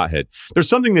be a hothead. There's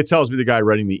something that tells me the guy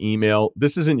writing the email,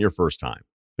 this isn't your first time.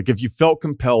 Like if you felt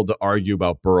compelled to argue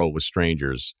about Burrow with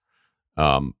strangers,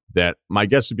 that my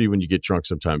guess would be when you get drunk,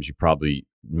 sometimes you probably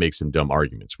make some dumb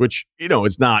arguments, which,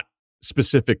 is not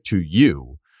specific to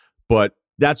you, but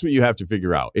that's what you have to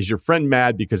figure out. Is your friend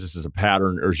mad because this is a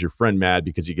pattern, or is your friend mad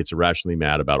because he gets irrationally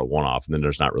mad about a one-off, and then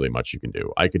there's not really much you can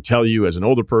do? I could tell you as an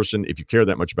older person, if you care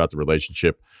that much about the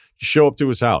relationship, show up to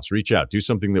his house, reach out, do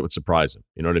something that would surprise him.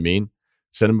 You know what I mean?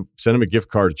 Send him a gift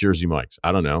card at Jersey Mike's.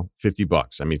 I don't know,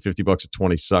 $50. I mean, $50 at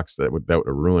 20 sucks. That would have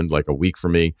ruined like a week for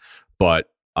me. But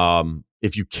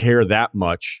if you care that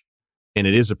much and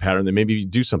it is a pattern, then maybe you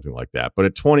do something like that. But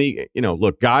at 20,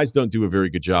 look, guys don't do a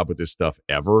very good job with this stuff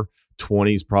ever.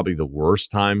 20 is probably the worst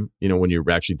time, when you're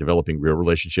actually developing real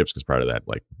relationships, because prior to that,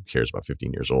 like, who cares about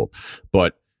 15 years old?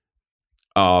 But,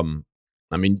 I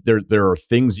mean, there are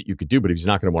things that you could do, but if he's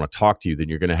not going to want to talk to you, then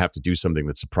you're going to have to do something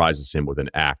that surprises him with an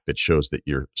act that shows that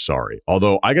you're sorry.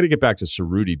 Although I got to get back to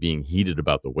Cerruti being heated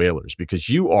about the Whalers, because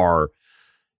you're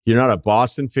not a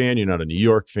Boston fan, you're not a New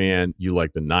York fan, you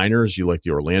like the Niners, you like the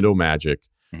Orlando Magic.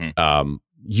 Mm-hmm.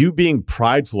 You being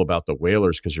prideful about the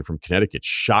Whalers because you're from Connecticut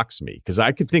shocks me, because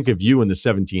I could think of you in the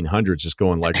 1700s just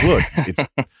going like, look,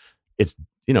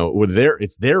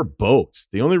 it's their boats.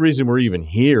 The only reason we're even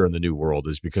here in the New World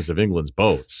is because of England's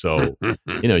boats. So,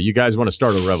 you guys want to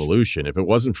start a revolution. If it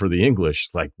wasn't for the English,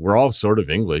 like, we're all sort of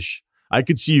English. I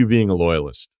could see you being a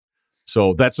loyalist.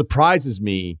 So that surprises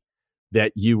me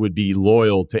that you would be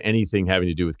loyal to anything having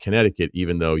to do with Connecticut,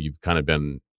 even though you've kind of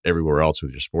been everywhere else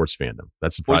with your sports fandom.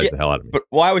 That surprised the hell out of me. But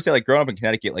I always say, like, growing up in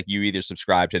Connecticut, like, you either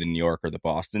subscribe to the New York or the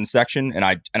Boston section, and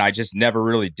I just never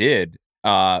really did.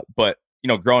 But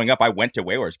growing up, I went to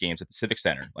Whalers games at the Civic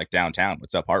Center, like downtown.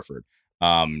 What's up, Hartford?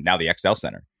 now the XL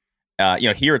Center.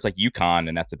 Here it's like UConn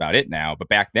and that's about it now. But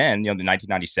back then, the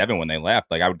 1997 when they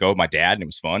left, like I would go with my dad and it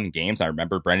was fun games. I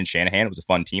remember Brendan Shanahan. It was a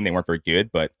fun team. They weren't very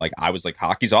good, but like I was like,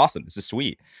 hockey's awesome. This is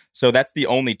sweet. So that's the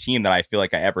only team that I feel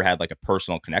like I ever had like a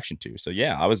personal connection to. So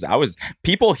yeah, I was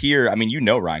people here. I mean,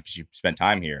 Ryan, because you spent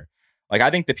time here. Like I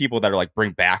think the people that are like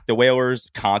bring back the Whalers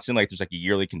constantly, like there's like a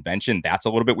yearly convention. That's a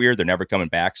little bit weird. They're never coming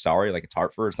back. Sorry, like it's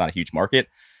Hartford. It's not a huge market.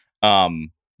 But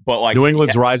like New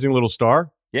England's rising little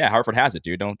star. Yeah, Hartford has it,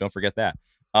 dude. Don't forget that.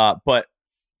 But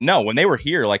no, when they were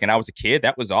here, like, and I was a kid,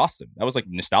 that was awesome. That was like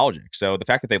nostalgic. So the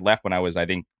fact that they left when I was, I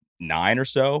think, 9 or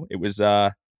so, it was.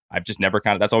 I've just never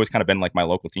that's always kind of been like my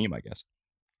local team, I guess.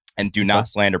 And do not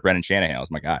slander Brendan Shanahan. That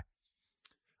was my guy.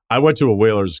 I went to a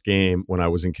Whalers game when I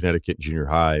was in Connecticut junior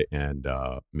high, and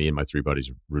me and my 3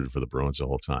 buddies rooted for the Bruins the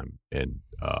whole time. And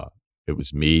it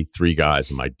was me, 3 guys,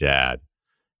 and my dad.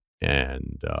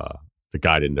 And the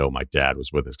guy didn't know my dad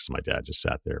was with us because my dad just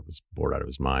sat there, was bored out of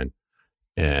his mind.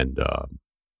 And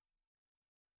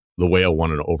the Whale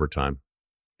won in overtime.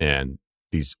 And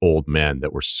these old men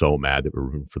that were so mad that we were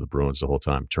rooting for the Bruins the whole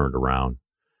time turned around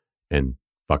and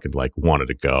fucking like wanted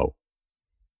to go.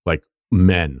 Like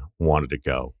men wanted to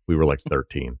go. We were like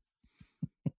 13.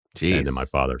 Jeez. And then my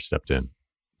father stepped in.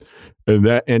 And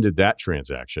that ended that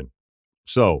transaction.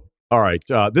 So, all right.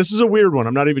 This is a weird one.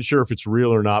 I'm not even sure if it's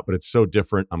real or not, but it's so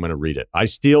different. I'm going to read it. I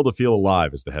steal to feel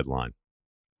alive is the headline.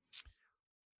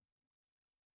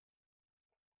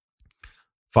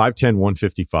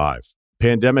 510-155.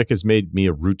 Pandemic has made me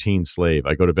a routine slave.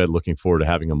 I go to bed looking forward to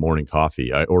having a morning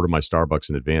coffee. I order my Starbucks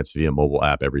in advance via mobile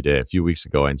app every day. A few weeks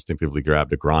ago, I instinctively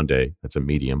grabbed a grande, that's a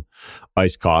medium,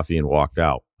 iced coffee and walked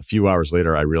out. A few hours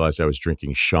later, I realized I was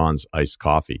drinking Sean's iced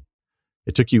coffee.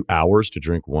 It took you hours to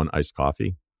drink one iced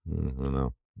coffee? I don't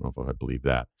know if I believe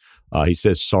that. He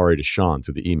says sorry to Sean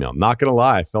through the email. Not going to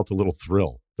lie, I felt a little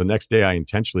thrill. The next day, I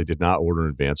intentionally did not order in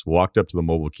advance, walked up to the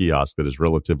mobile kiosk that is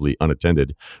relatively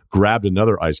unattended, grabbed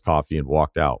another iced coffee, and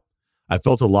walked out. I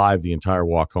felt alive the entire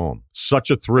walk home. Such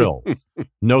a thrill.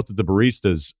 Note that the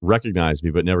baristas recognized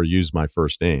me but never used my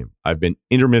first name. I've been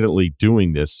intermittently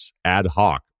doing this ad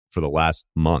hoc for the last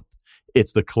month.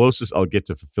 It's the closest I'll get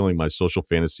to fulfilling my social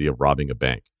fantasy of robbing a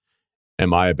bank.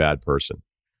 Am I a bad person?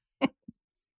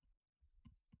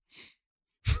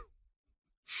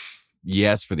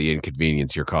 Yes, for the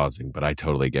inconvenience you're causing, but I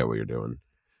totally get what you're doing.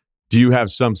 Do you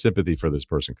have some sympathy for this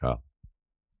person, Kyle?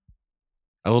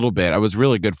 A little bit. I was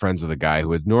really good friends with a guy who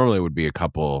would normally be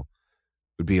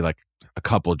like a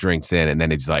couple drinks in, and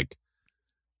then it's like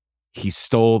he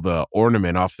stole the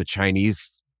ornament off the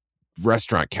Chinese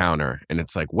restaurant counter, and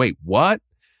it's like, wait, what?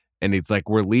 And it's like,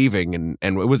 we're leaving, and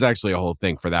it was actually a whole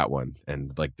thing for that one.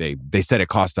 And like they said it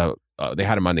cost they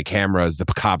had him on the cameras. The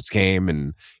cops came,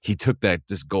 and he took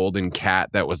this golden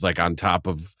cat that was like on top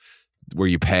of where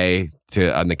you pay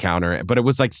to on the counter. But it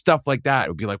was like stuff like that. It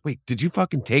would be like, wait, did you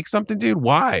fucking take something, dude?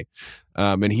 Why?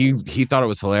 And he thought it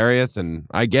was hilarious, and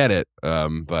I get it.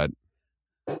 But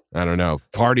I don't know.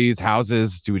 Parties,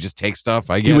 houses, do we just take stuff?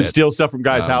 I get it. You would steal stuff from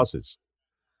guys' houses.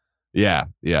 Yeah.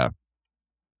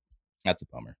 That's a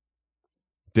bummer.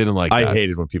 Didn't like I that.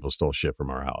 hated when people stole shit from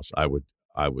our house.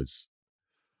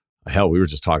 Hell, we were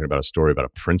just talking about a story about a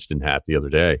Princeton hat the other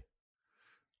day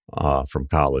from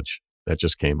college that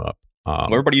just came up. Well,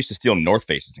 everybody used to steal North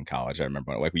Faces in college. I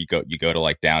remember, like, you go to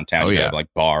like downtown, you go to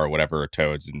like bar or whatever, or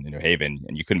Toads in New Haven,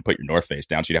 and you couldn't put your North Face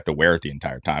down, so you'd have to wear it the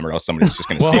entire time, or else somebody's just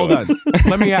going to steal hold it.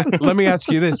 on. Let me ask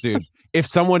you this, dude. If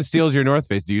someone steals your North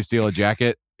Face, do you steal a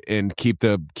jacket and keep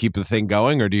the thing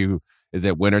going, or is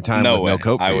it wintertime with no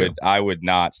coat for you? I would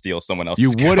not steal someone else's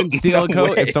You coat. wouldn't steal No a coat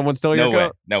way. if someone stole your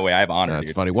coat? No way. I have honor, That's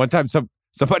dude. funny. One time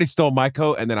somebody stole my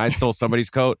coat, and then I stole somebody's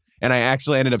coat, and I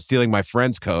actually ended up stealing my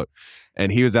friend's coat, and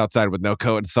he was outside with no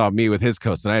coat and saw me with his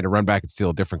coat, and I had to run back and steal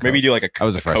a different coat. Maybe you do like a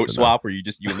freshman, coat swap where you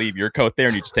leave your coat there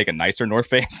and you just take a nicer North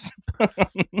Face. Well,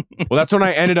 that's when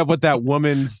I ended up with that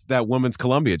woman's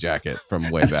Columbia jacket from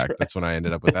way back. Right. That's when I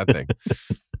ended up with that thing.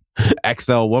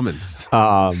 XL woman's.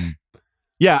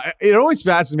 Yeah, it always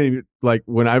fascinates me, like,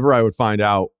 whenever I would find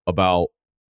out about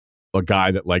a guy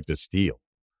that liked to steal.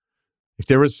 If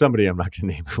there was somebody, I'm not going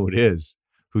to name who it is,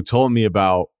 who told me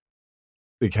about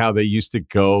like how they used to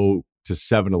go to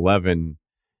 7-Eleven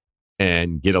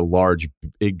and get a large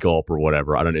Big Gulp or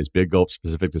whatever. I don't know, is Big Gulp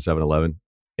specific to 7-Eleven?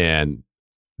 And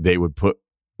they would put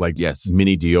like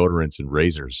mini deodorants and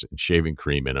razors and shaving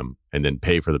cream in them and then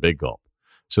pay for the Big Gulp.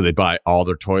 So they buy all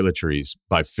their toiletries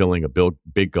by filling a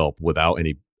Big Gulp without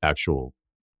any actual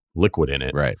liquid in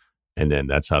it. Right. And then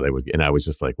that's how they would. And I was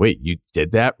just like, wait, you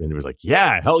did that? And it was like,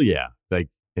 yeah, hell yeah. Like,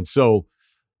 and so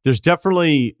there's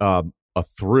definitely a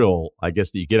thrill, I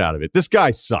guess, that you get out of it. This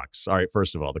guy sucks. All right,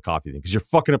 first of all, the coffee thing, because you're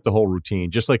fucking up the whole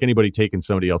routine, just like anybody taking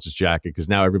somebody else's jacket, because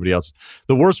now everybody else.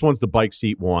 The worst one's the bike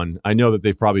seat one. I know that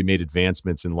they've probably made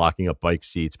advancements in locking up bike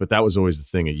seats, but that was always the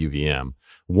thing at UVM.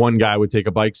 One guy would take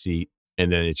a bike seat, and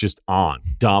then it's just on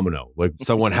domino. Like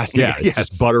someone has to. Yeah, it's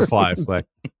just butterfly effect.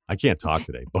 I can't talk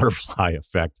today. Butterfly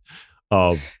effect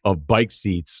of bike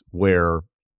seats where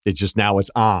it's just now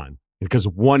it's on because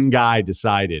one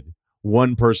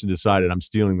person decided I'm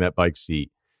stealing that bike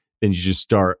seat, and you just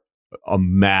start a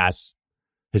mass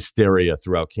hysteria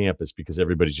throughout campus because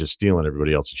everybody's just stealing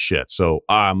everybody else's shit. So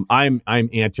I'm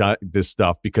anti this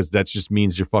stuff because that just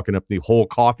means you're fucking up the whole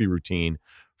coffee routine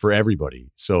for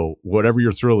everybody. So whatever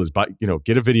your thrill is,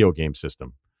 get a video game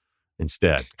system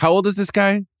instead. How old is this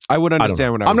guy? I would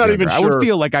understand when I was I'm not younger. even sure. I would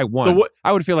feel like I won.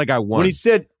 I would feel like I won when he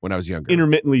said when I was younger.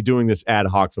 Intermittently doing this ad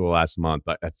hoc for the last month,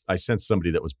 I sensed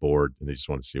somebody that was bored and they just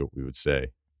wanted to see what we would say.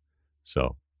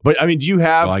 So, but I mean, do you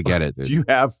have? I get it. Dude. Do you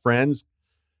have friends?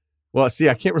 Well, see,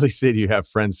 I can't really say do you have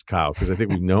friends, Kyle, because I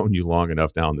think we've known you long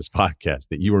enough now on this podcast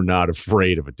that you are not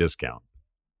afraid of a discount.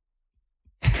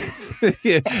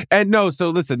 Yeah. And no, so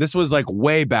listen, this was like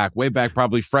way back,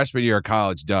 probably freshman year of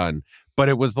college done. But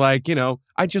it was like,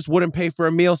 I just wouldn't pay for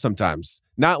a meal sometimes.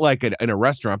 Not like in a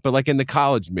restaurant, but like in the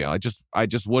college meal. I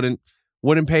just wouldn't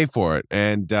pay for it.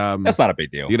 And that's not a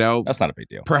big deal. That's not a big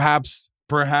deal. Perhaps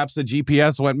the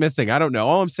GPS went missing. I don't know.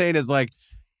 All I'm saying is like,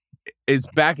 it's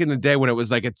back in the day when it was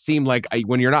like, it seemed like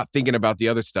when you're not thinking about the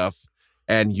other stuff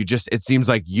and it seems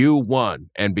like you won.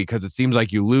 And because it seems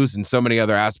like you lose in so many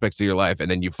other aspects of your life, and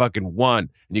then you fucking won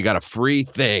and you got a free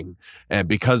thing. And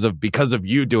because of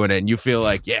you doing it, and you feel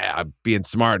like, yeah, I'm being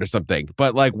smart or something.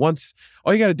 But like once,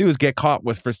 all you got to do is get caught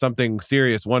for something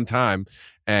serious one time.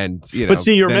 And, but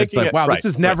see, you're making it's like, wow, right, this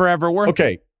is never ever worth it.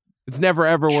 Okay. It's never,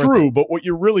 ever worth it. True, but what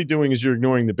you're really doing is you're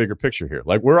ignoring the bigger picture here.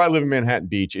 Like where I live in Manhattan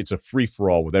Beach, it's a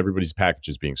free-for-all with everybody's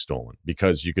packages being stolen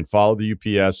because you can follow the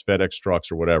UPS, FedEx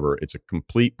trucks, or whatever. It's a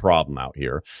complete problem out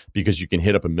here because you can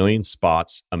hit up a million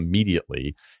spots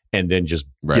immediately and then just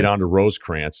get onto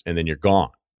Rosecrans and then you're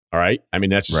gone. All right? I mean,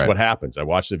 that's just what happens. I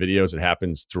watch the videos. It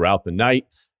happens throughout the night,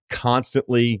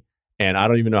 constantly, and I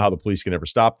don't even know how the police can ever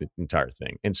stop the entire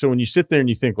thing. And so when you sit there and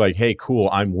you think like, hey, cool,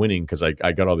 I'm winning because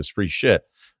I got all this free shit.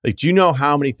 Like, do you know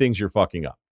how many things you're fucking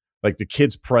up? Like the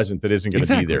kid's present that isn't going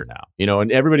to be there now,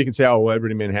 and everybody can say, oh, well,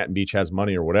 everybody in Manhattan Beach has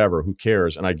money or whatever. Who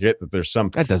cares? And I get that there's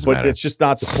some, that doesn't but matter. It's just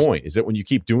not the point. Is that when you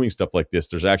keep doing stuff like this,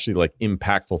 there's actually like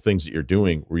impactful things that you're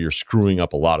doing where you're screwing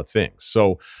up a lot of things.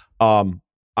 So, I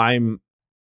don't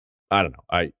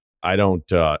know. I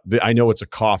don't, I know it's a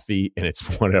coffee and it's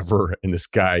whatever. And this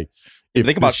guy,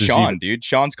 think about Sean, dude.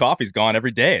 Sean's coffee's gone every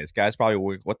day. This guy's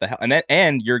probably, what the hell?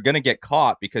 And you're gonna get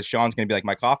caught because Sean's gonna be like,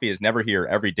 my coffee is never here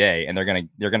every day, and they're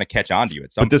gonna catch on to you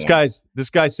at some point. This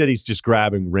guy said he's just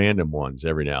grabbing random ones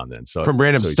every now and then. So from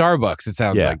random Starbucks, it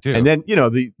sounds like too. And then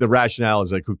the rationale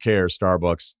is like, who cares?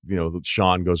 Starbucks.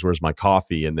 Sean goes, "Where's my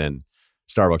coffee?" And then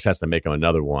Starbucks has to make him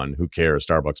another one. Who cares?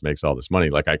 Starbucks makes all this money.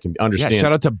 Like I can understand. Yeah,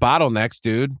 shout out to bottlenecks,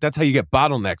 dude. That's how you get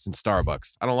bottlenecks in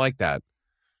Starbucks. I don't like that.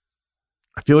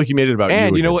 I feel like you made it about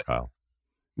and you know what, Kyle.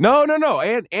 No.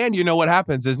 And you know what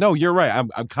happens is, no, you're right.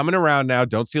 I'm coming around now.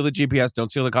 Don't steal the GPS. Don't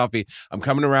steal the coffee. I'm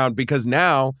coming around because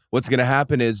now what's going to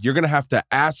happen is you're going to have to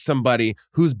ask somebody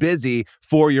who's busy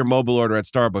for your mobile order at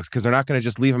Starbucks because they're not going to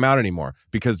just leave them out anymore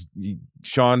because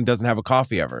Sean doesn't have a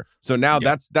coffee ever. So now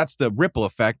that's the ripple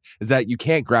effect is that you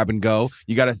can't grab and go.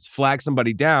 You got to flag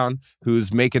somebody down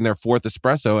who's making their fourth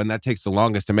espresso, and that takes the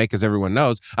longest to make, as everyone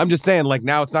knows. I'm just saying, like,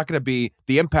 now it's not going to be,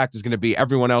 the impact is going to be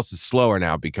everyone else is slower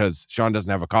now because Sean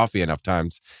doesn't have a coffee enough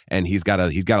times, and he's got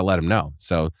to let him know.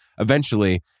 So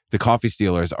eventually the coffee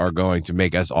stealers are going to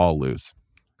make us all lose.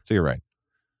 So you're right.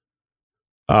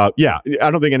 Yeah,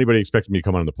 I don't think anybody expected me to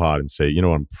come on the pod and say,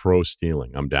 I'm pro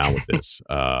stealing. I'm down with this.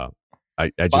 I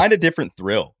just find a different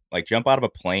thrill. Like jump out of a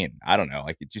plane. I don't know.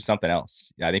 Like do something else.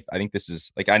 Yeah, I think this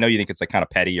is like, I know you think it's like kind of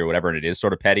petty or whatever, and it is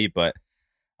sort of petty, but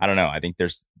I don't know. I think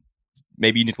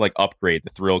maybe you need to like upgrade the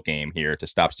thrill game here to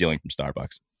stop stealing from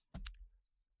Starbucks.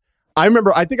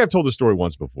 I think I've told the story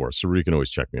once before, so you can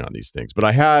always check me on these things. But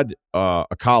I had a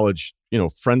college,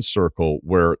 friend circle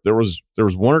where there was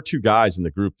one or two guys in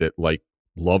the group that like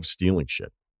loved stealing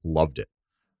shit, loved it,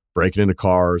 breaking into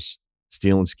cars,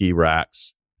 stealing ski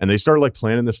racks, and they started like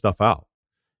planning this stuff out.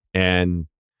 And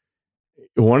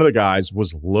one of the guys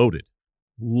was loaded,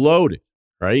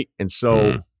 right? And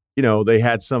so they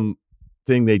had some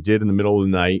thing they did in the middle of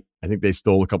the night. I think they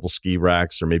stole a couple ski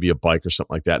racks or maybe a bike or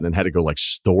something like that, and then had to go like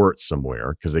store it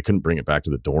somewhere because they couldn't bring it back to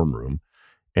the dorm room.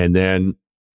 And then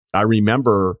I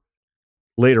remember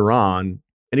later on,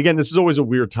 And again, this is always a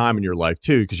weird time in your life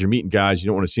too, because you're meeting guys. You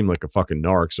don't want to seem like a fucking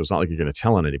narc. So it's not like you're going to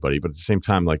tell on anybody. But at the same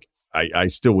time, like I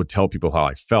still would tell people how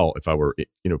I felt if I were,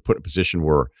 put in a position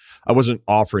where I wasn't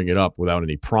offering it up without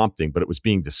any prompting, but it was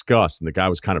being discussed and the guy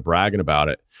was kind of bragging about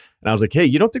it. And I was like, hey,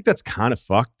 you don't think that's kind of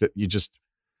fucked that you just,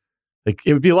 like,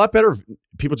 it would be a lot better if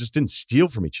people just didn't steal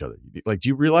from each other. Like, do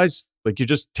you realize, like, you're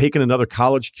just taking another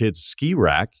college kid's ski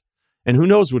rack and who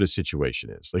knows what his situation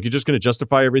is? Like, you're just going to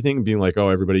justify everything and being like, oh,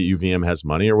 everybody at UVM has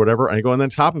money or whatever. And I go, and on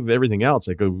top of everything else,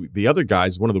 I go, the other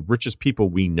guy's one of the richest people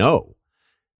we know.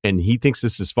 And he thinks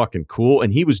this is fucking cool.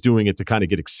 And he was doing it to kind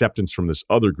of get acceptance from this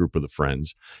other group of the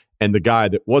friends. And the guy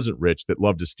that wasn't rich, that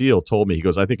loved to steal, told me, he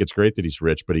goes, I think it's great that he's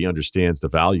rich, but he understands the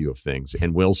value of things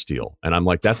and will steal. And I'm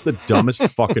like, that's the dumbest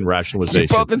fucking rationalization.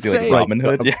 Both insane. Like Robin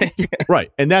Hood.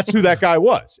 Right. And that's who that guy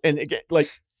was. And again, like,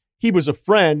 he was a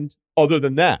friend other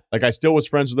than that. Like, I still was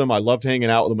friends with him. I loved hanging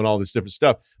out with him and all this different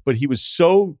stuff. But he was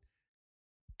so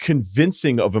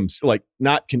convincing of him, like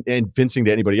not convincing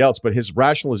to anybody else, but his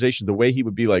rationalization, the way he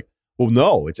would be like, well,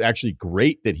 no, it's actually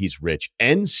great that he's rich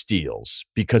and steals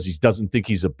because he doesn't think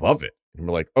he's above it. And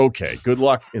we're like, okay, good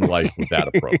luck in life with that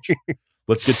approach.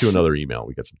 Let's get to another email.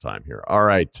 We got some time here. All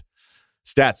right.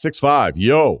 Stat 6'5",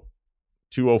 yo,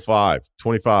 205,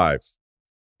 25.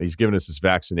 He's giving us this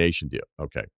vaccination deal.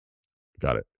 Okay.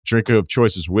 Got it. Drink of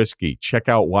choice is whiskey. Check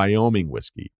out Wyoming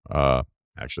whiskey.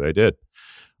 Actually, I did.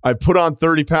 I put on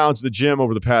 30 pounds at the gym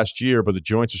over the past year, but the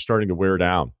joints are starting to wear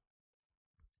down.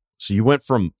 So you went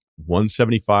from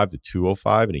 175 to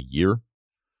 205 in a year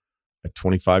at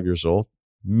 25 years old?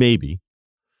 Maybe.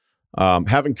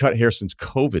 Haven't cut hair since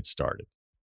COVID started.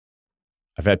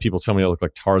 I've had people tell me I look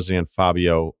like Tarzan,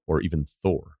 Fabio, or even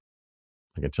Thor.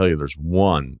 I can tell you there's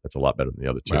one that's a lot better than the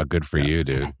other two. Wow, good for you,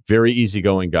 dude. Very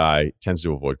easygoing guy, tends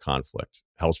to avoid conflict,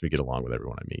 helps me get along with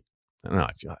everyone I meet. I don't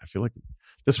know. I feel like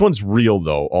this one's real,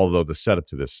 though, although the setup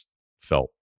to this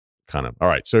felt kind of... All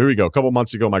right, so here we go. A couple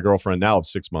months ago, my girlfriend, now of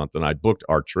 6 months, and I booked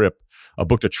a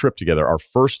trip together, our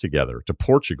first together, to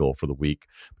Portugal for the week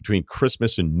between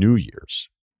Christmas and New Year's.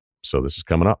 So this is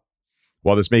coming up.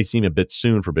 While this may seem a bit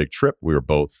soon for a big trip, we were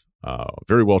both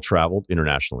very well traveled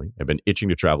internationally. I've been itching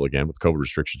to travel again with COVID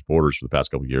restrictions, borders for the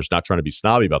past couple of years. Not trying to be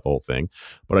snobby about the whole thing,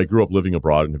 but I grew up living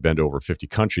abroad and have been to over 50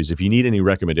 countries. If you need any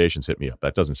recommendations, hit me up.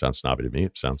 That doesn't sound snobby to me.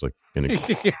 It sounds like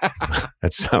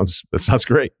that sounds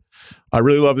great. I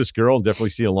really love this girl and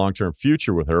definitely see a long-term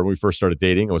future with her. When we first started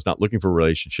dating, I was not looking for a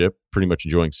relationship, pretty much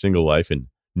enjoying single life in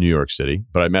New York City,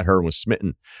 but I met her and was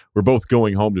smitten. We're both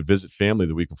going home to visit family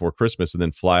the week before Christmas and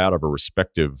then fly out of our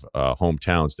respective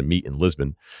hometowns to meet in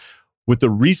Lisbon. With the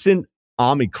recent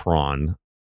Omicron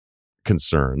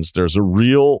concerns, there's a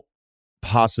real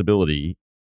possibility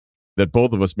that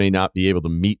both of us may not be able to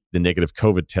meet the negative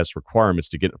COVID test requirements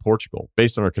to get to Portugal.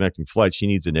 Based on our connecting flight, she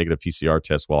needs a negative PCR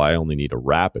test while I only need a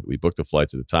rapid. We booked the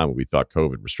flights at the time when we thought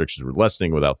COVID restrictions were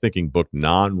lessening without thinking, booked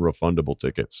non-refundable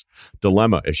tickets.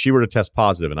 Dilemma, if she were to test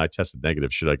positive and I tested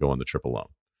negative, should I go on the trip alone?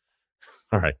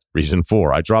 All right. Reason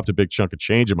 4, I dropped a big chunk of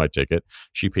change in my ticket.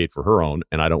 She paid for her own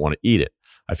and I don't want to eat it.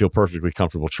 I feel perfectly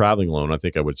comfortable traveling alone. I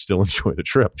think I would still enjoy the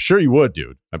trip. I'm sure you would,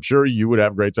 dude. I'm sure you would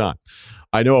have a great time.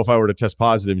 I know if I were to test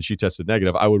positive and she tested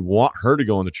negative, I would want her to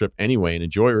go on the trip anyway and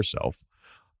enjoy herself.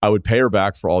 I would pay her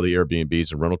back for all the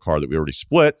Airbnbs and rental car that we already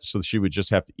split, so that she would just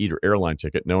have to eat her airline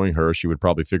ticket. Knowing her, she would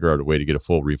probably figure out a way to get a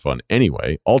full refund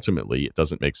anyway. Ultimately, it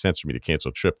doesn't make sense for me to cancel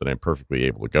a trip that I'm perfectly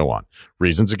able to go on.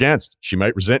 Reasons against. She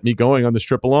might resent me going on this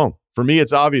trip alone. For me,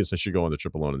 it's obvious I should go on the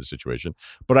trip alone in this situation,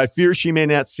 but I fear she may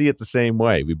not see it the same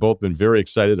way. We've both been very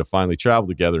excited to finally travel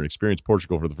together and experience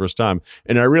Portugal for the first time,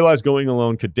 and I realize going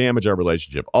alone could damage our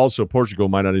relationship. Also, Portugal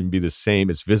might not even be the same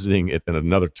as visiting it at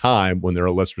another time when there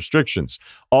are less restrictions.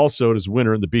 Also, it is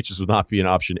winter and the beaches would not be an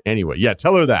option anyway. Yeah,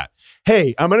 tell her that.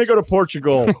 Hey, I'm going to go to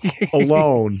Portugal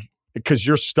alone because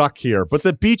you're stuck here, but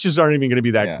the beaches aren't even going to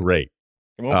be that great.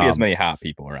 There won't be as many hot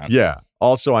people around. Yeah.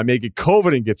 Also, I may get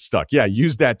COVID and get stuck. Yeah,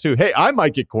 use that too. Hey, I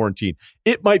might get quarantined.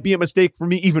 It might be a mistake for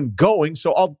me even going,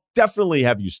 so I'll definitely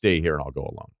have you stay here and I'll go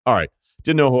alone. All right.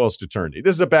 Didn't know who else to turn to.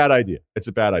 This is a bad idea. It's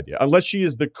a bad idea. Unless she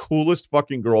is the coolest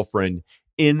fucking girlfriend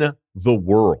in the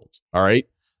world. All right.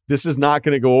 This is not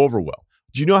going to go over well.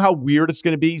 Do you know how weird it's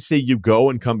going to be? Say you go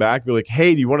and come back, be like,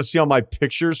 hey, do you want to see all my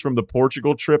pictures from the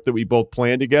Portugal trip that we both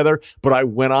planned together, but I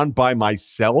went on by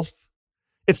myself?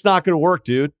 It's not going to work,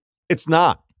 dude. It's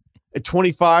not. At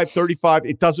 25, 35,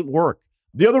 it doesn't work.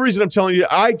 The other reason I'm telling you,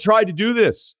 I tried to do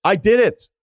this. I did it.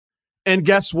 And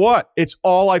guess what? It's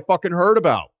all I fucking heard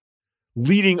about.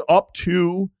 Leading up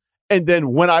to, and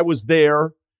then when I was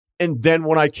there, and then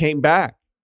when I came back.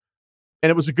 And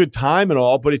it was a good time and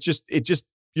all, but it just,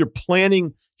 you're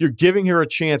planning, you're giving her a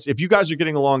chance. If you guys are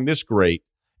getting along this great,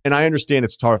 And I understand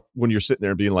it's tough when you're sitting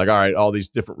there being like, all right, all these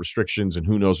different restrictions and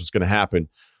who knows what's going to happen.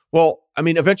 Well, I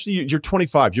mean, eventually you're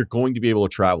 25. You're going to be able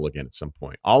to travel again at some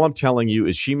point. All I'm telling you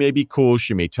is she may be cool.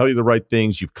 She may tell you the right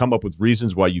things. You've come up with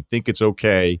reasons why you think it's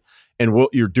okay. And what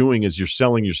you're doing is you're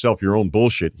selling yourself your own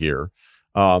bullshit here.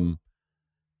 I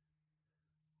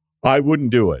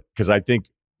wouldn't do it because I think,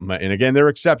 and again, there are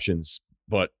exceptions,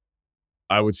 but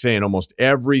I would say in almost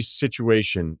every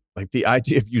situation, like the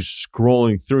idea of you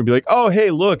scrolling through and be like, oh,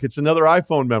 hey, look, it's another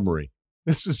iPhone memory.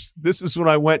 This is when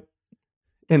I went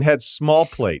and had small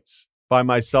plates by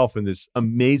myself in this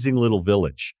amazing little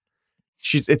village.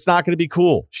 It's not going to be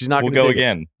cool. She's not going to go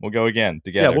again. We'll go again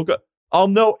together. Yeah, we'll go. I'll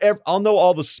know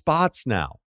all the spots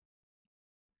now.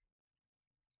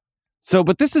 So,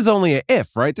 but this is only a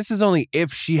if, right? This is only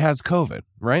if she has COVID,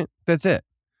 right? That's it.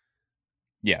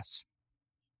 Yes.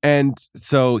 And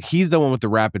so he's the one with the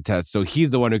rapid test. So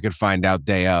he's the one who could find out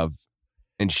day of.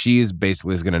 And she's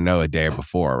basically is going to know a day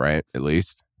before, right? At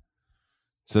least.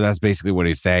 So that's basically what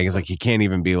he's saying. It's like he can't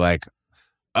even be like,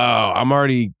 oh, I'm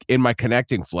already in my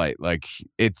connecting flight. Like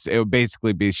it would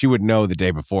basically be, she would know the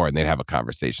day before and they'd have a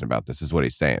conversation about this is what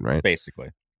he's saying, right? Basically.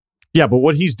 Yeah, but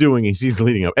what he's doing is he's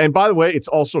leading up. And by the way, it's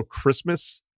also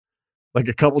Christmas, like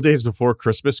a couple days before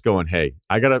Christmas going, hey,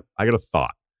 I got a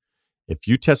thought. If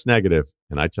you test negative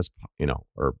and I test,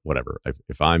 or whatever,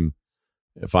 if I'm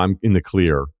in the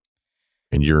clear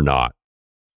and you're not,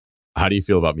 how do you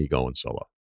feel about me going solo?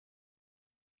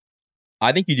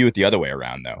 I think you do it the other way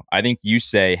around, though. I think you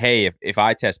say, hey, if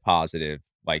I test positive,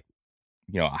 like,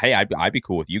 hey, I'd be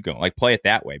cool with you going. Like, play it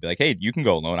that way. Be like, hey, you can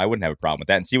go alone. I wouldn't have a problem with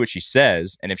that. And see what she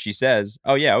says. And if she says,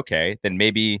 oh, yeah, okay, then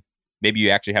maybe you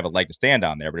actually have a leg to stand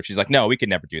on there. But if she's like, no, we could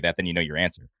never do that, then you know your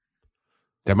answer.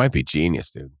 That might be genius,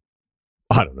 dude.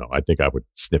 I don't know. I think I would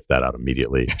sniff that out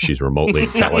immediately. She's remotely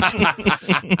intelligent.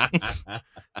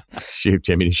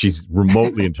 She's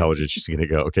remotely intelligent. She's going to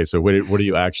go, okay, so what are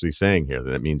you actually saying here?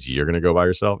 That means you're going to go by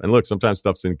yourself? And look, sometimes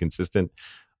stuff's inconsistent.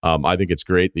 I think it's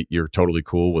great that you're totally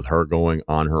cool with her going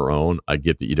on her own. I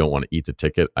get that you don't want to eat the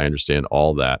ticket. I understand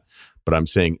all that. But I'm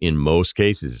saying in most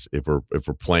cases, if we're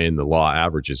playing the law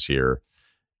averages here,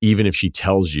 even if she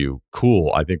tells you,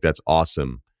 cool, I think that's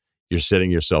awesome, you're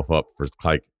setting yourself up for,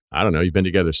 like, I don't know, you've been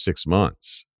together 6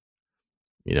 months.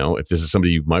 If this is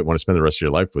somebody you might want to spend the rest of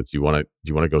your life with, do you want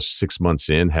to go 6 months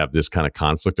in, have this kind of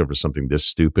conflict over something this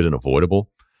stupid and avoidable?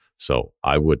 So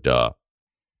I would, I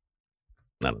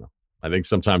don't know. I think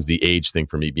sometimes the age thing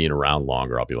for me being around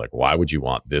longer, I'll be like, why would you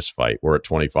want this fight? We're at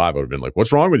 25. I would have been like,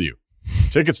 what's wrong with you?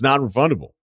 Ticket's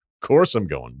non-refundable. Of course I'm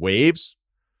going. Waves?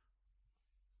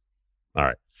 All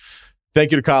right.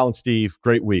 Thank you to Kyle and Steve.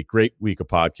 Great week of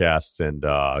podcasts, and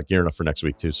gearing up for next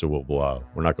week too. So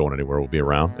we're not going anywhere. We'll be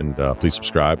around, and please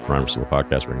subscribe. Ryan Russillo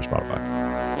Podcast, Ringer Spotify.